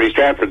on at Equity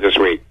Stratford this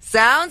week.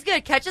 Sounds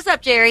good. Catch us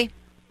up, Jerry.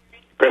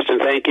 Kristen,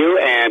 thank you,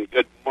 and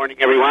good morning,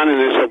 everyone, and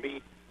this will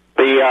be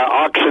the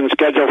auction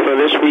schedule for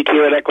this week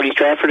here at Equity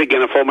Stratford.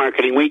 Again, a full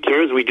marketing week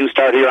here as we do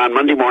start here on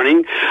Monday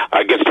morning.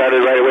 Get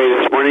started right away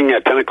this morning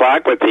at 10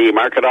 o'clock with the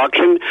market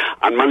auction.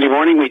 On Monday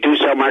morning, we do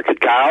sell market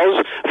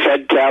cows,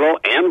 fed cattle,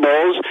 and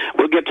bulls.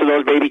 We'll get to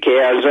those baby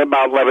calves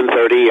about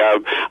 11:30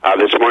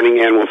 this morning,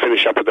 and we'll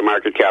finish up with the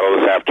market cattle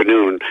this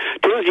afternoon.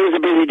 Tuesday is a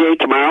busy day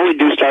tomorrow. We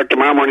do start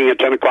tomorrow morning at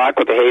 10 o'clock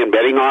with the hay and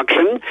bedding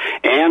auction,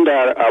 and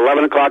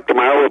 11 o'clock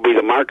tomorrow will be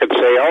the market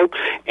sale,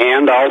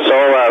 and also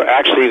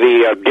actually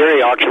the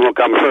dairy auction will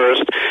come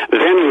first.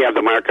 Then we have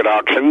the market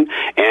auction,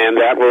 and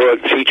that will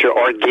feature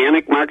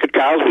organic market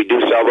cows. We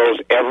do sell those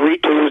every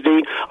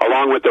Tuesday,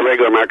 along with the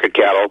regular market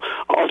cattle,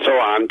 also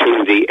on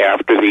Tuesday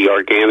after the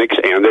organics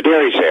and the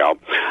dairy sale.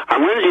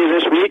 On Wednesday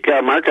this week,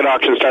 market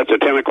auction starts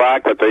at 10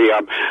 o'clock with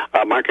the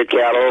market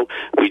cattle.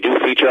 We do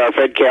feature our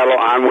fed cattle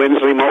on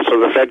Wednesday. Most of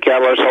the fed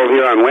cattle are sold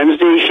here on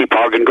Wednesday. Sheep,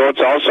 hog, and goats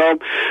also.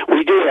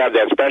 We do have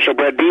that special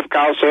bred beef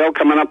cow sale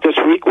coming up this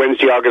week,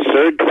 Wednesday, August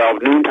 3rd,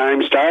 12 noon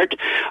time start.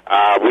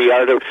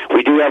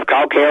 We do have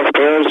cow-calf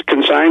pairs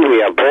consigned.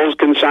 We have bulls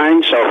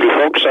consigned. So if you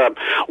folks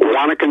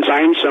want to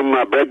consign some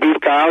bred beef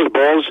cows,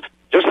 bulls,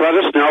 just let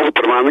us know. We'll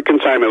put them on the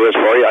consignment list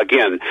for you.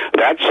 Again,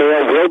 that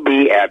sale will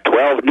be at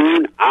 12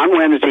 noon on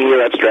Wednesday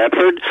here at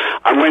Stratford.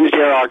 On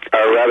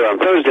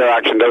Thursday, our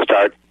auction does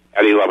start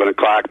at 11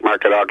 o'clock,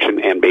 market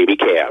auction and baby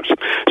calves.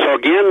 So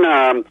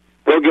again,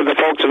 we'll give the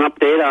folks an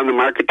update on the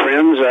market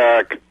trends.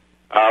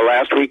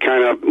 Last week,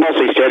 kind of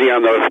mostly steady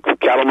on the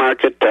cattle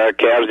market.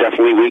 Calves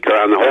definitely weaker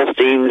on the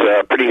Holsteins,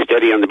 pretty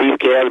steady on the beef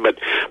calves. But,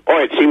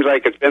 boy, it seems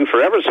like it's been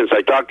forever since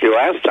I talked to you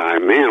last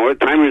time. Man, what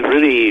time is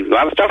really a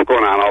lot of stuff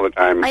going on all the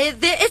time.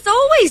 It's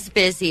always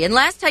busy. And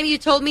last time you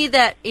told me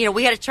that,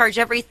 we had to charge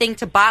everything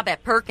to Bob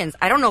at Perkins.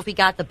 I don't know if he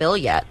got the bill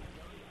yet.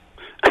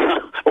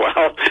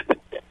 Well,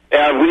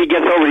 when he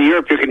gets over to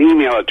Europe, you can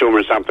email it to him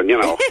or something, you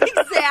know.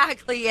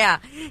 Exactly, yeah.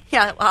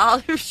 Yeah,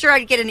 well, I'm sure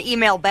I'd get an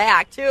email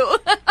back, too.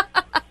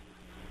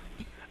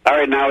 All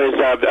right, now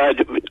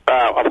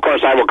of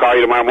course I will call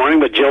you tomorrow morning,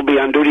 but Jill be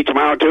on duty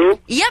tomorrow too?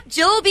 Yep,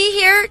 Jill will be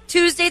here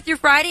Tuesday through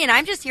Friday, and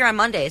I'm just here on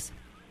Mondays.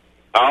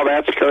 Oh,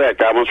 that's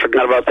correct. I almost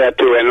forgot about that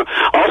too. And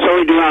also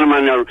we do want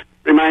to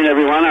remind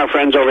everyone, our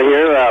friends over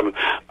here,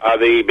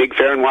 the big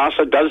fair in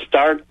Wausau does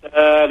start,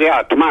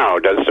 tomorrow.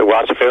 The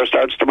Wausau Fair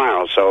starts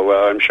tomorrow, so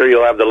I'm sure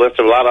you'll have the list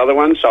of a lot of other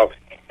ones. So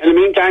in the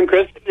meantime,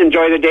 Kristen,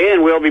 enjoy the day,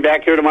 and we'll be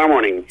back here tomorrow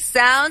morning.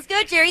 Sounds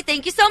good, Jerry.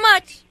 Thank you so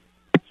much.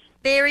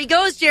 There he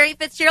goes, Jerry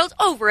Fitzgerald,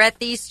 over at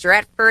the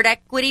Stratford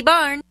Equity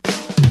Barn.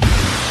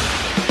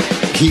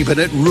 Keeping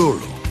it rural.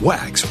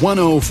 Wax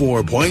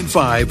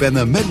 104.5 and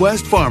the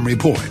Midwest Farm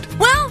Report.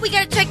 Well, we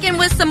got to check in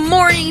with some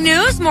morning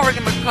news.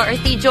 Morgan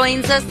McCarthy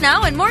joins us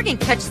now, and Morgan,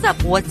 catch us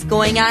up. What's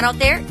going on out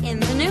there in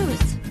the news?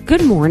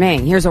 Good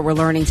morning. Here's what we're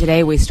learning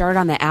today. We start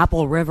on the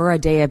Apple River. A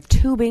day of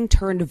tubing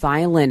turned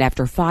violent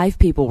after 5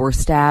 people were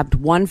stabbed,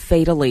 1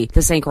 fatally.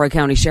 The St. Croix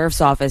County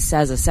Sheriff's Office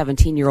says a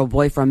 17-year-old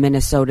boy from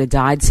Minnesota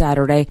died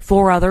Saturday.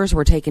 4 others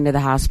were taken to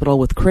the hospital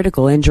with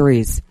critical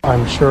injuries.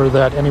 I'm sure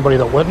that anybody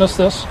that witnessed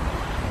this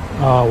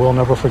we'll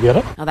never forget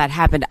it. Now, that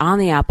happened on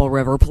the Apple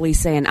River. Police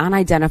say an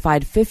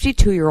unidentified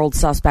 52-year-old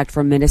suspect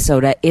from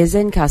Minnesota is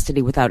in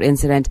custody without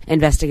incident.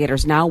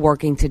 Investigators now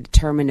working to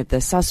determine if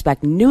the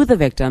suspect knew the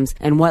victims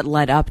and what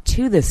led up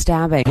to the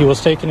stabbing. He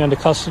was taken into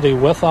custody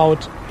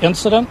without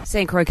incident.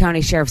 St. Croix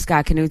County Sheriff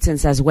Scott Knutson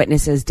says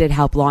witnesses did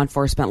help law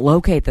enforcement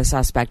locate the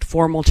suspect.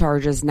 Formal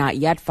charges not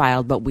yet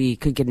filed, but we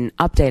could get an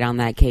update on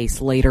that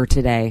case later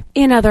today.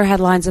 In other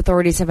headlines,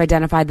 authorities have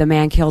identified the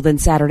man killed in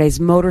Saturday's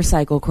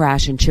motorcycle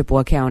crash in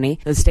Chippewa County.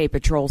 The State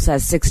Patrol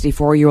says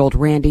 64-year-old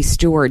Randy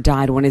Stewart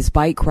died when his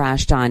bike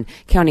crashed on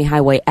County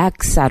Highway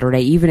X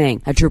Saturday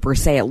evening. A trooper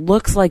say it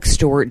looks like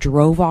Stewart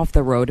drove off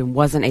the road and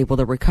wasn't able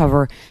to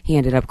recover. He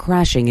ended up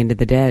crashing into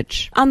the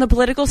ditch. On the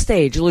political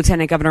stage,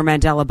 Lieutenant Governor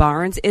Mandela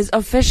Barnes is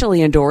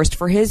officially endorsed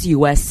for his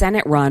U.S.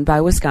 Senate run by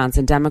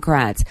Wisconsin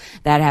Democrats.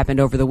 That happened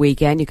over the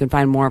weekend. You can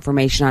find more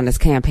information on his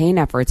campaign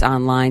efforts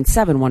online,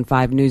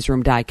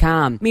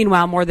 715newsroom.com.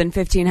 Meanwhile, more than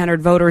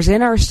 1,500 voters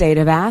in our state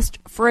have asked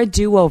for a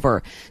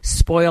do-over.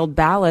 Spoiled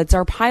ballots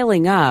are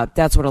piling up.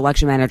 That's what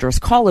election managers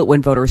call it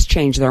when voters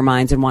change their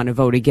minds and want to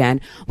vote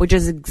again, which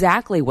is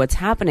exactly what's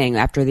happening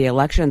after the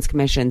Elections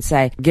Commission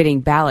say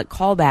getting ballot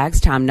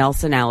callbacks. Tom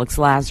Nelson, Alex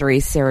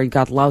Lazary, Sarah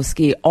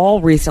Godlowski,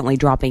 all recently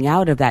dropping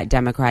out of that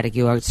Democratic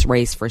U.S.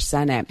 race for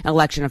Senate.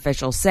 Election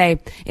officials say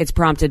it's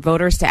prompted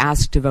voters to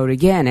ask to vote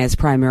again, as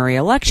primary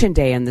election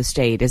day in the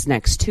state is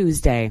next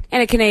Tuesday.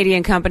 And a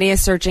Canadian company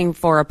is searching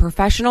for a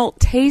professional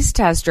taste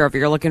tester if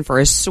you're looking for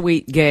a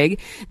sweet gig.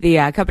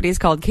 The company is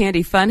called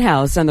Candy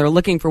Funhouse, and they're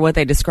looking for what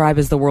they describe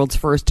as the world's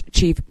first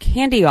chief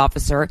candy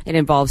officer. It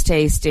involves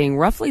tasting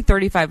roughly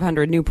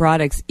 3,500 new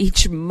products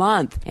each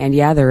month. And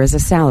yeah, there is a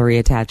salary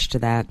attached to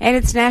that. And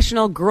it's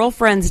National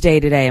Girlfriend's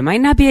Day today. It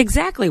might not be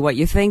exactly what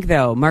you think,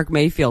 though. Mark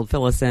Mayfield,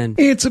 fill us in.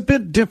 It's a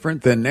bit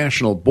different than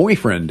National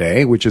Boyfriend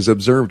Day, which is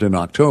observed in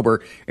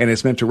October, and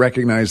is meant to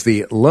recognize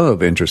the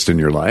love interest in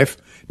your life.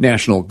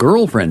 National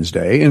Girlfriend's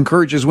Day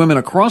encourages women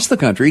across the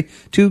country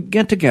to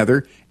get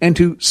together and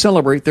to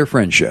celebrate their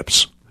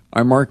friendships.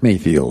 I'm Mark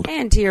Mayfield.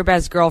 And to your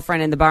best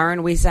girlfriend in the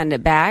barn, we send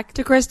it back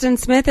to Kristen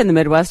Smith in the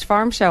Midwest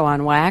Farm Show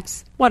on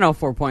Wax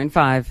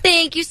 104.5.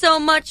 Thank you so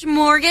much,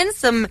 Morgan.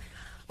 Some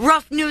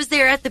rough news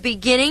there at the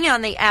beginning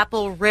on the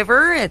Apple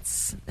River.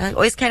 It's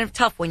always kind of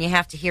tough when you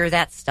have to hear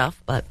that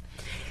stuff, but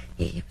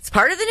it's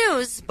part of the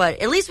news. But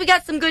at least we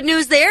got some good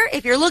news there.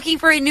 If you're looking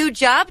for a new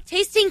job,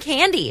 tasting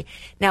candy.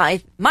 Now,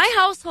 if my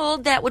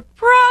household, that would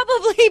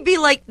probably be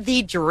like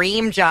the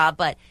dream job,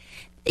 but,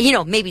 you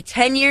know, maybe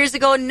 10 years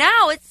ago,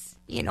 now it's,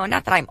 you know,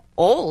 not that I'm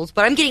old,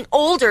 but I'm getting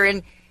older,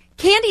 and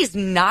candy is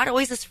not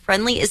always as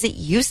friendly as it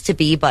used to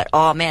be. But,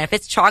 oh, man, if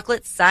it's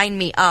chocolate, sign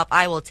me up.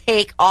 I will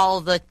take all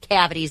the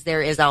cavities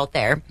there is out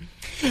there.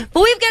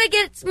 But we've got to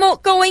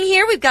get going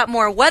here. We've got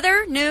more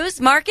weather,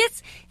 news,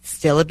 markets.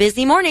 Still a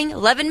busy morning,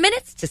 11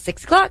 minutes to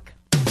 6 o'clock.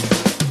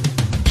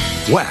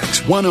 Wax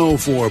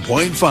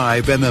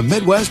 104.5 and the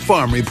Midwest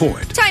Farm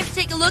Report. Time to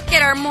take a look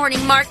at our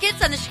morning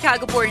markets on the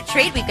Chicago Board of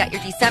Trade. We've got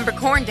your December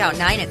corn down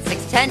 9 at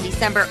 $6.10.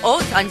 December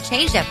oats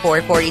unchanged at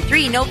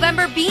 $4.43.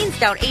 November beans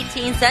down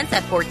 18 cents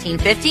at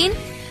 $14.15.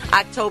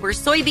 October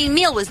soybean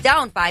meal was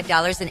down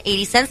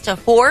 $5.80 to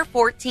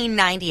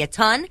 $4.14.90 a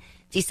ton.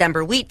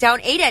 December wheat down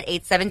 8 at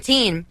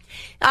 $8.17.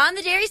 On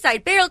the dairy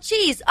side, barrel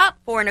cheese up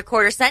 4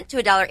 1/4 cents to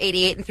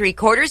 $1.88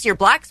 3/4. Your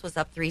blacks was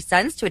up 3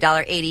 cents to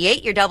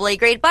 $1.88. Your AA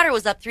grade butter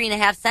was up 3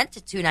 1/2 cents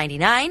to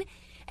 $2.99.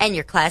 And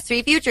your Class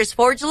 3 futures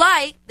for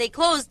July, they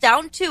closed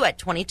down 2 at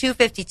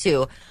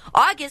 $22.52.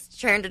 August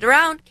turned it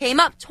around, came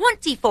up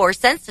 24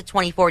 cents to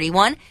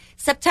 $20.41.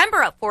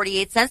 September up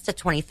 48 cents to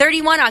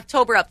 $20.31.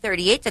 October up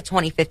 38 to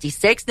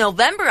 $20.56.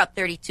 November up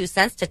 32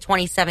 cents to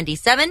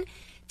 $20.77.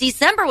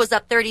 December was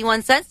up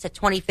 31 cents to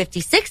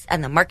 $20.56,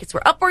 and the markets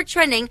were upward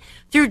trending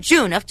through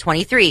June of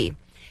 23.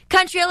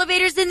 Country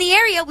elevators in the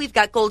area, we've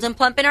got Golden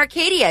Plump in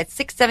Arcadia at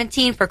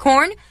 $6.17 for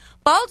corn.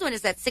 Baldwin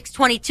is at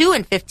 622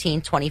 and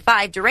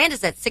 1525. Durand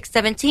is at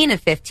 617 and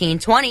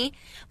 1520.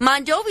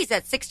 Mondovi's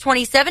at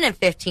 627 and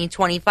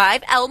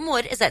 1525.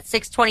 Elmwood is at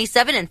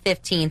 627 and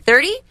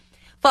 1530.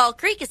 Fall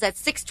Creek is at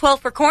 $6.12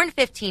 for corn,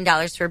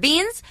 $15 for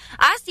beans.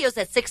 Ostio's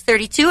at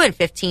 $6.32 and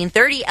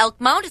 $15.30. Elk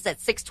Mound is at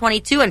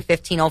 $6.22 and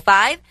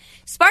 $15.05.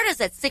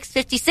 Sparta's at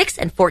 $6.56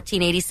 and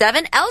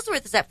 $14.87.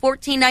 Ellsworth is at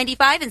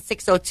 $14.95 and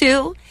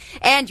 $6.02.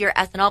 And your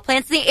ethanol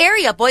plants in the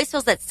area: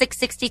 Boyceville's at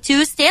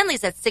 $6.62,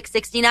 Stanley's at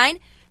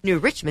 $6.69, New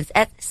Richmond's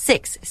at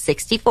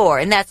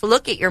 $6.64. And that's a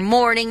look at your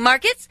morning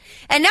markets.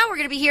 And now we're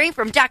going to be hearing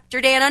from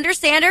Dr. Dan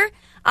Undersander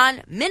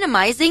on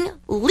minimizing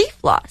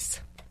leaf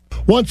loss.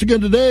 Once again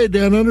today,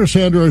 Dan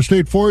Undersander, our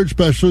state forage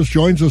specialist,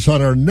 joins us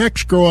on our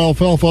next Grow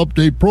Alfalfa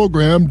Update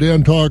program.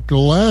 Dan talked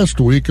last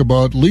week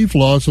about leaf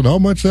loss and how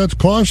much that's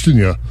costing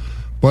you.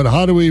 But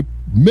how do we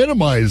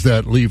minimize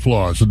that leaf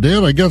loss? And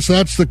Dan, I guess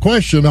that's the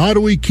question. How do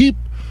we keep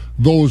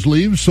those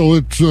leaves so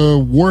it's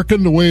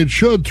working the way it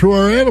should through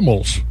our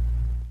animals?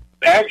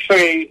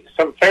 Actually,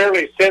 some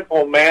fairly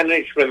simple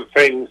management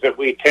things that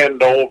we tend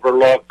to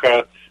overlook,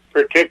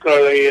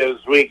 particularly as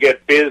we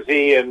get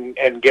busy and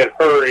get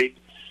hurried.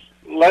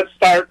 Let's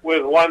start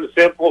with one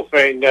simple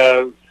thing.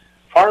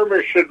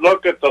 Farmers should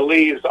look at the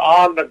leaves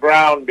on the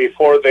ground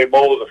before they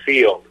mow the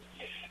field.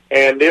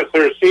 And if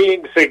they're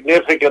seeing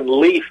significant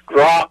leaf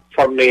drop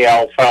from the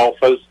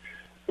alfalfas,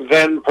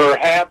 then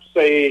perhaps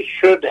they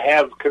should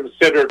have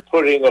considered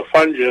putting a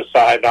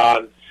fungicide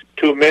on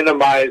to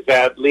minimize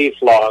that leaf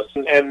loss.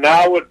 And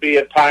now would be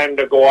a time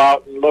to go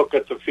out and look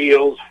at the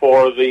fields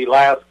for the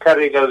last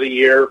cutting of the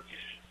year.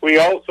 We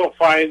also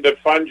find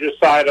that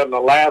fungicide on the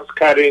last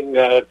cutting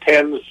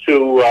tends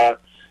to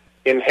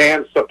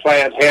enhance the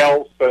plant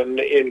health and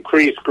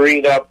increase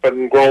green up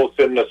and growth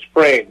in the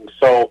spring.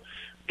 So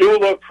do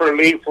look for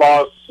leaf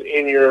loss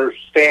in your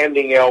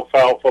standing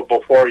alfalfa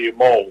before you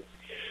mow.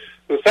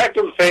 The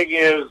second thing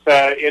is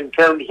in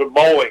terms of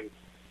mowing.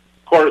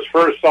 Of course,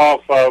 first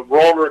off, a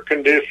roller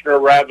conditioner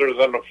rather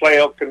than a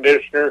flail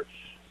conditioner,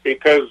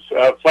 because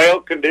flail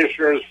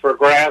conditioner is for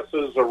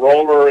grasses, a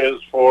roller is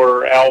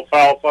for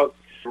alfalfa.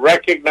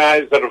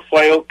 Recognize that a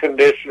flail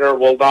conditioner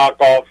will knock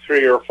off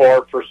 3 or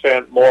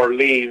 4% more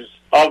leaves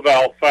of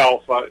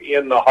alfalfa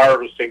in the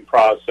harvesting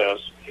process.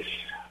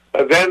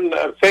 Then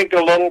think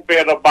a little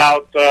bit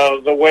about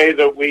the way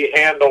that we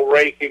handle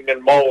raking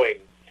and mowing.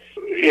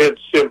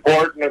 It's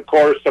important, of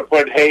course, to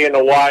put hay in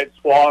a wide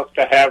swath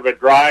to have it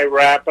dry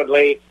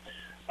rapidly.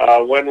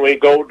 When we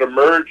go to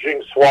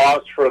merging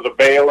swaths for the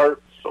baler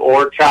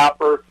or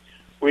chopper,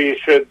 we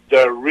should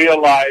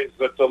realize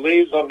that the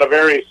leaves on the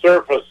very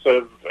surface,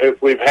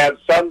 if we've had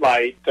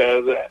sunlight,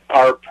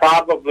 are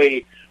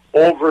probably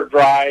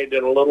over-dried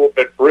and a little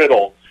bit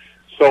brittle.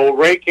 So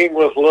raking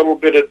with a little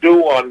bit of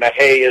dew on the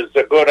hay is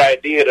a good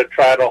idea to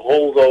try to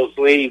hold those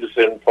leaves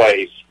in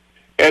place.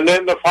 And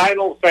then the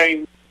final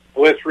thing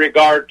with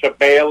regard to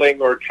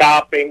baling or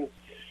chopping,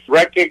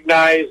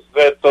 recognize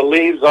that the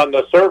leaves on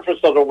the surface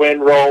of the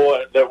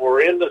windrow that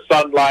were in the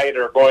sunlight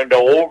are going to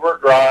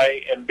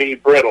over-dry and be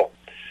brittle.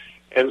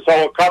 And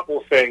so a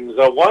couple things.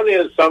 One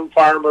is some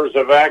farmers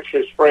have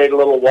actually sprayed a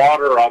little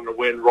water on the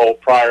windrow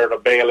prior to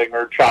baling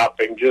or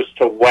chopping just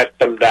to wet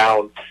them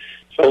down.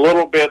 It's a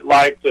little bit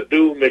like the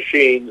dew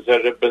machines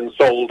that have been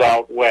sold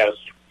out west.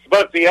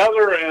 But the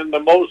other and the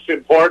most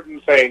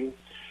important thing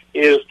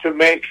is to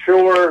make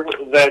sure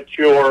that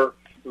your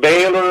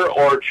baler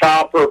or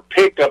chopper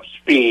pickup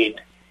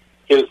speed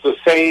is the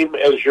same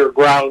as your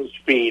ground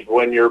speed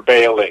when you're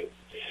baling.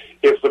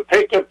 If the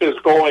pickup is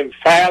going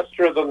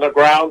faster than the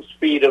ground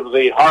speed of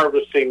the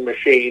harvesting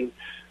machine,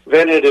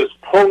 then it is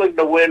pulling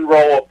the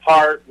windrow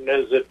apart, and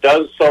as it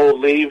does so,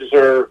 leaves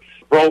are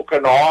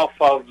broken off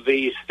of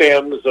the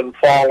stems and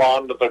fall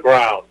onto the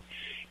ground.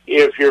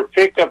 If your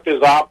pickup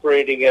is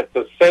operating at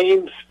the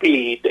same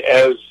speed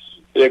as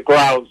the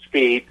ground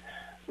speed,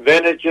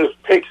 then it just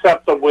picks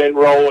up the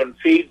windrow and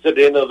feeds it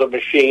into the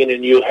machine,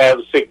 and you have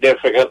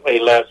significantly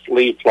less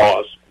leaf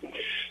loss.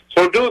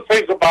 So do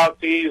think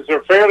about these.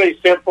 They're fairly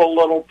simple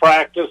little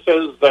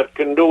practices that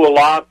can do a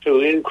lot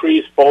to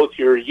increase both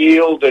your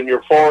yield and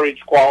your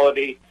forage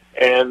quality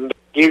and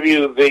give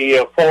you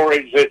the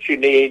forage that you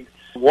need.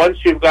 Once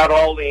you've got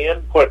all the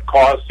input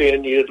costs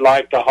in, you'd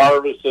like to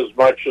harvest as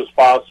much as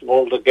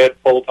possible to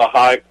get both a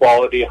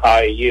high-quality,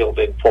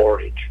 high-yielding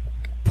forage.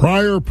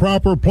 Prior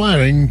proper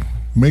planning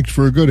makes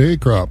for a good hay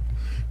crop.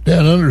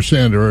 Dan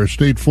Undersander, our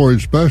state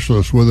forage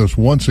specialist, with us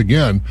once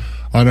again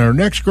on our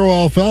next Grow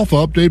Alfalfa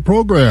Update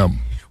program.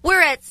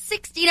 We're at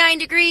 69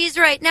 degrees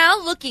right now,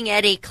 looking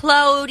at a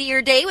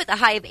cloudier day with a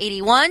high of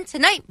 81.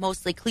 Tonight,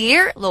 mostly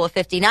clear, low of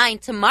 59.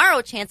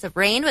 Tomorrow, chance of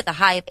rain with a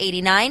high of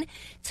 89.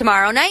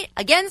 Tomorrow night,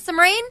 again some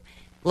rain,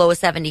 low of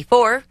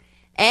 74.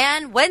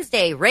 And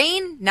Wednesday,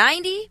 rain,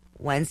 90.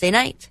 Wednesday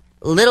night,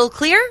 little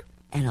clear,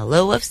 and a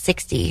low of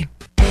 60.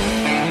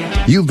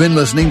 You've been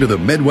listening to the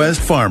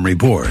Midwest Farm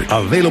Report,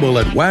 available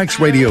at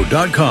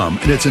waxradio.com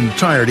in its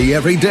entirety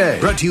every day.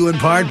 Brought to you in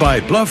part by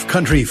Bluff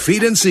Country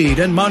Feed and Seed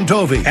in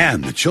Montovy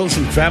and the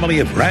Chilson family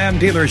of Ram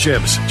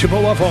dealerships,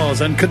 Chippewa Falls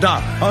and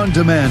Cadott.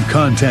 On-demand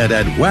content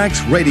at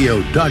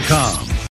waxradio.com.